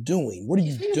what you're doing. What are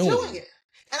you doing? Doing it.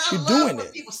 And I love when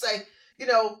people say,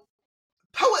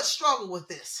 poets struggle with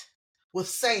this, with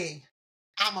saying,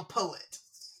 I'm a poet.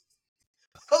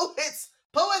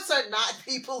 Poets are not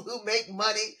people who make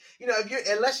money.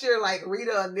 Unless you're like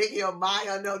Rita or Nikki or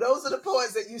Maya, no, those are the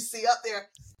poets that you see up there.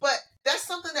 But that's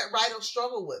something that writers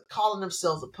struggle with, calling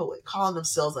themselves a poet, calling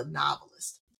themselves a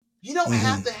novelist. You don't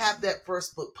have to have that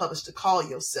first book published to call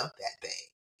yourself that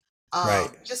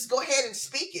thing. Just go ahead and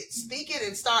speak it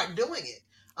and start doing it.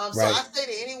 So I say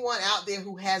to anyone out there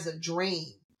who has a dream,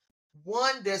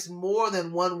 one, there's more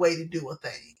than one way to do a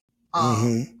thing.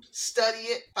 Study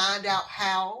it, find out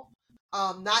how.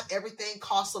 Not everything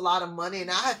costs a lot of money.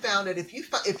 And I have found that if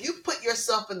you put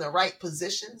yourself in the right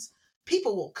positions,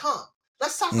 people will come.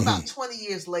 Let's talk about 20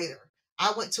 years later.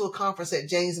 I went to a conference at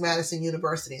James Madison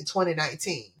University in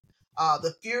 2019.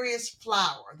 The Furious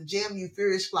Flower, the JMU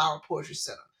Furious Flower Poetry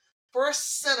Center.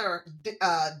 First center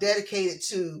dedicated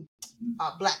to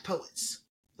Black poets.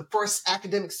 The first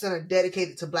academic center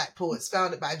dedicated to Black poets,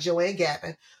 founded by Joanne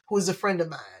Gavin, who is a friend of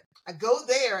mine. I go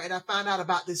there and I find out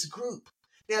about this group.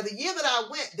 Now, the year that I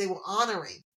went, they were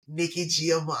honoring Nikki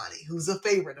Giovanni, who's a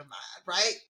favorite of mine,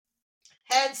 right?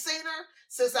 Hadn't seen her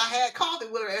since I had coffee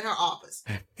with her in her office.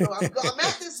 So I'm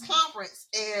at this conference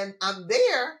and I'm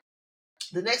there.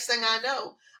 The next thing I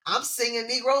know, I'm singing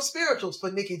Negro spirituals for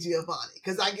Nikki Giovanni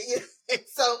because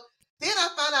so then I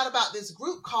found out about this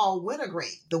group called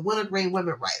Wintergreen, the Wintergreen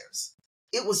Women Writers.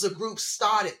 It was a group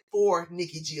started for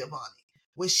Nikki Giovanni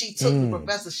when she took the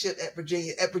professorship at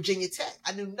Virginia Tech.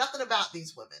 I knew nothing about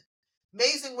these women.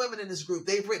 Amazing women in this group.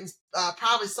 They've written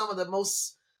probably some of the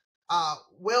most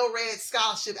well-read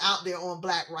scholarship out there on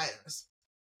Black writers.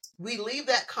 We leave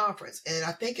that conference, and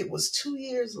I think it was 2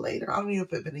 years later. I don't know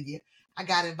if it had been a year. I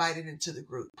got invited into the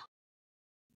group.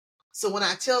 So when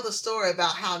I tell the story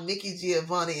about how Nikki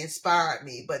Giovanni inspired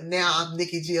me, but now I'm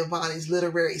Nikki Giovanni's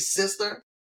literary sister,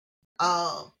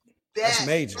 that's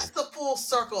major. That's a full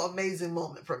circle amazing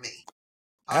moment for me.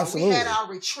 Absolutely. We had our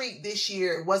retreat this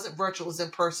year. It wasn't virtual, it was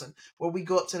in person, where we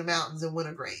go up to the mountains in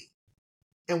Wintergreen.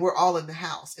 And we're all in the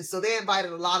house. And so they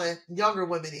invited a lot of younger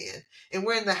women in. And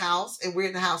we're in the house, and we're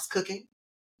in the house cooking.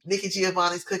 Nikki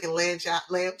Giovanni's cooking lamb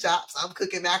chops. I'm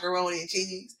cooking macaroni and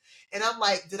cheese. And I'm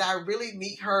like, did I really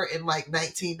meet her in like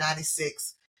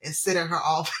 1996 and sit in her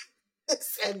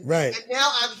office? and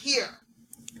now I'm here.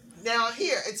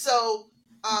 And so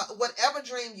whatever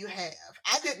dream you have,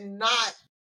 I did not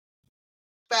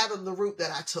fathom the route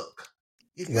that I took.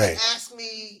 If you Right. had asked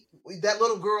me, that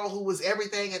little girl who was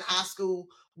everything in high school,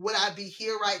 would I be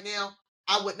here right now?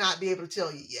 I would not be able to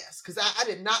tell you yes, because I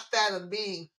did not fathom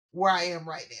being where I am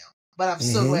right now. But I'm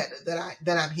so glad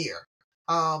that I'm here.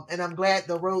 And I'm glad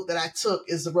the road that I took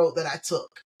is the road that I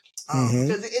took.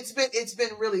 Because it's been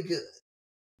really good.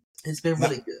 It's been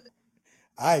really good.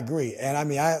 I agree. And I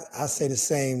mean, I say the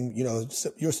same, you know,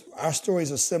 our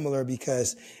stories are similar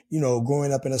because, you know,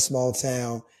 growing up in a small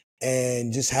town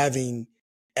and just having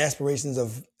aspirations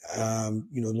of,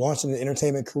 you know, launching an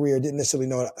entertainment career, didn't necessarily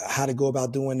know how to go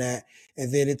about doing that.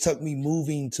 And then it took me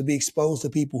moving to be exposed to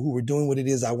people who were doing what it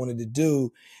is I wanted to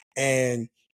do. And,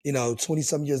 you know, 20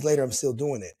 some years later, I'm still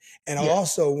doing it. And I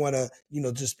also want to, you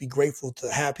know, just be grateful to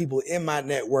have people in my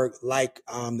network like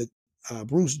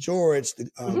Bruce George, the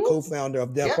co-founder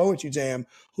of Def Poetry Jam,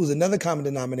 who's another common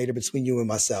denominator between you and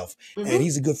myself. And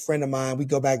he's a good friend of mine. We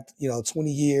go back, you know,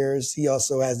 20 years. He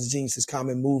also has the Geniuses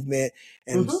Common movement,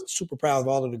 and super proud of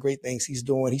all of the great things he's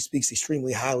doing. He speaks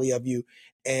extremely highly of you.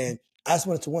 And I just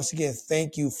wanted to once again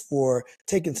thank you for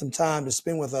taking some time to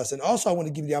spend with us. And also I want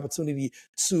to give you the opportunity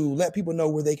to let people know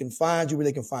where they can find you, where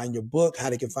they can find your book,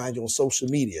 how they can find you on social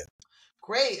media.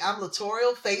 Great. I'm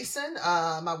Latorial Faison.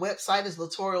 My website is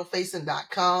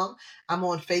latorialfaison.com. I'm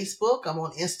on Facebook. I'm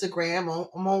on Instagram.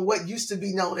 I'm on what used to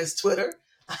be known as Twitter,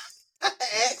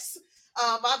 X.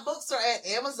 My books are at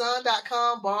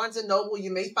Amazon.com, Barnes and Noble.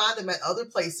 You may find them at other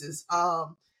places.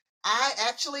 I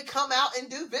actually come out and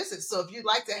do visits. So if you'd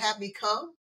like to have me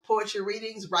come, poetry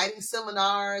readings, writing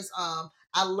seminars,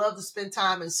 I love to spend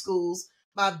time in schools.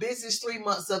 My busiest 3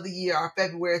 months of the year are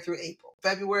February through April.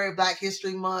 February, Black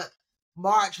History Month.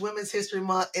 March, Women's History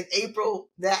Month, and April,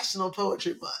 National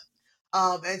Poetry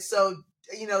Month. And so,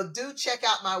 you know, do check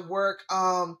out my work.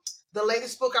 The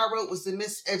latest book I wrote was The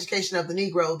Miseducation of the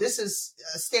Negro. This is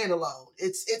a standalone.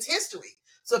 It's history.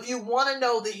 So if you want to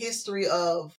know the history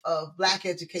of Black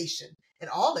education and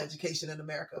all education in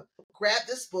America, grab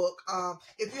this book.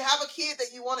 If you have a kid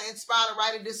that you want to inspire to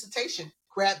write a dissertation,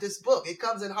 grab this book. It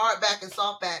comes in hardback and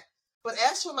softback. But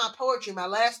as for my poetry, my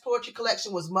last poetry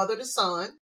collection was Mother to Son,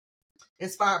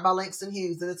 inspired by Langston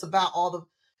Hughes, and it's about all the.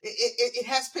 It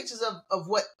has pictures of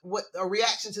what a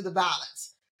reaction to the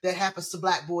violence that happens to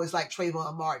Black boys like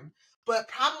Trayvon Martin. But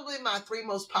probably my 3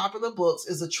 most popular books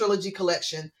is a trilogy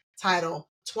collection titled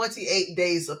 28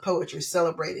 Days of Poetry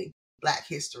Celebrating Black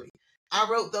History. I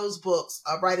wrote those books,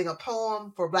 writing a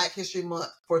poem for Black History Month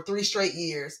for 3 straight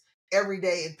years, every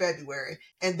day in February,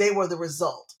 and they were the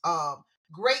result.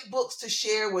 Great books to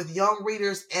share with young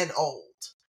readers and old.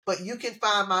 But you can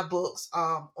find my books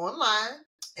online,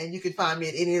 and you can find me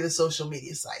at any of the social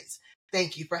media sites.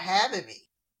 Thank you for having me.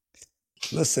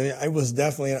 Listen, it was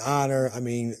definitely an honor. I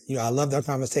mean, you know, I loved our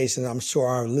conversation. I'm sure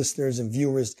our listeners and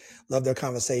viewers loved our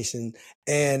conversation.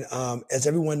 And as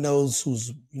everyone knows who's,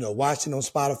 you know, watching on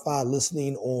Spotify,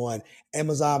 listening on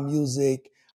Amazon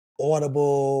Music,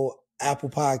 Audible, Apple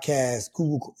Podcasts,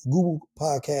 Google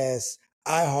Podcasts,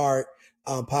 iHeart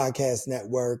Podcast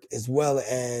Network, as well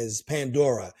as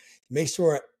Pandora. Make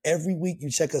sure every week you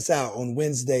check us out on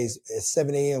Wednesdays at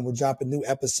 7 a.m. We're dropping new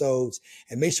episodes,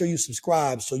 and make sure you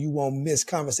subscribe so you won't miss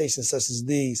conversations such as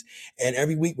these. And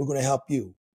every week we're going to help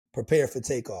you prepare for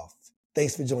takeoff.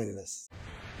 Thanks for joining us.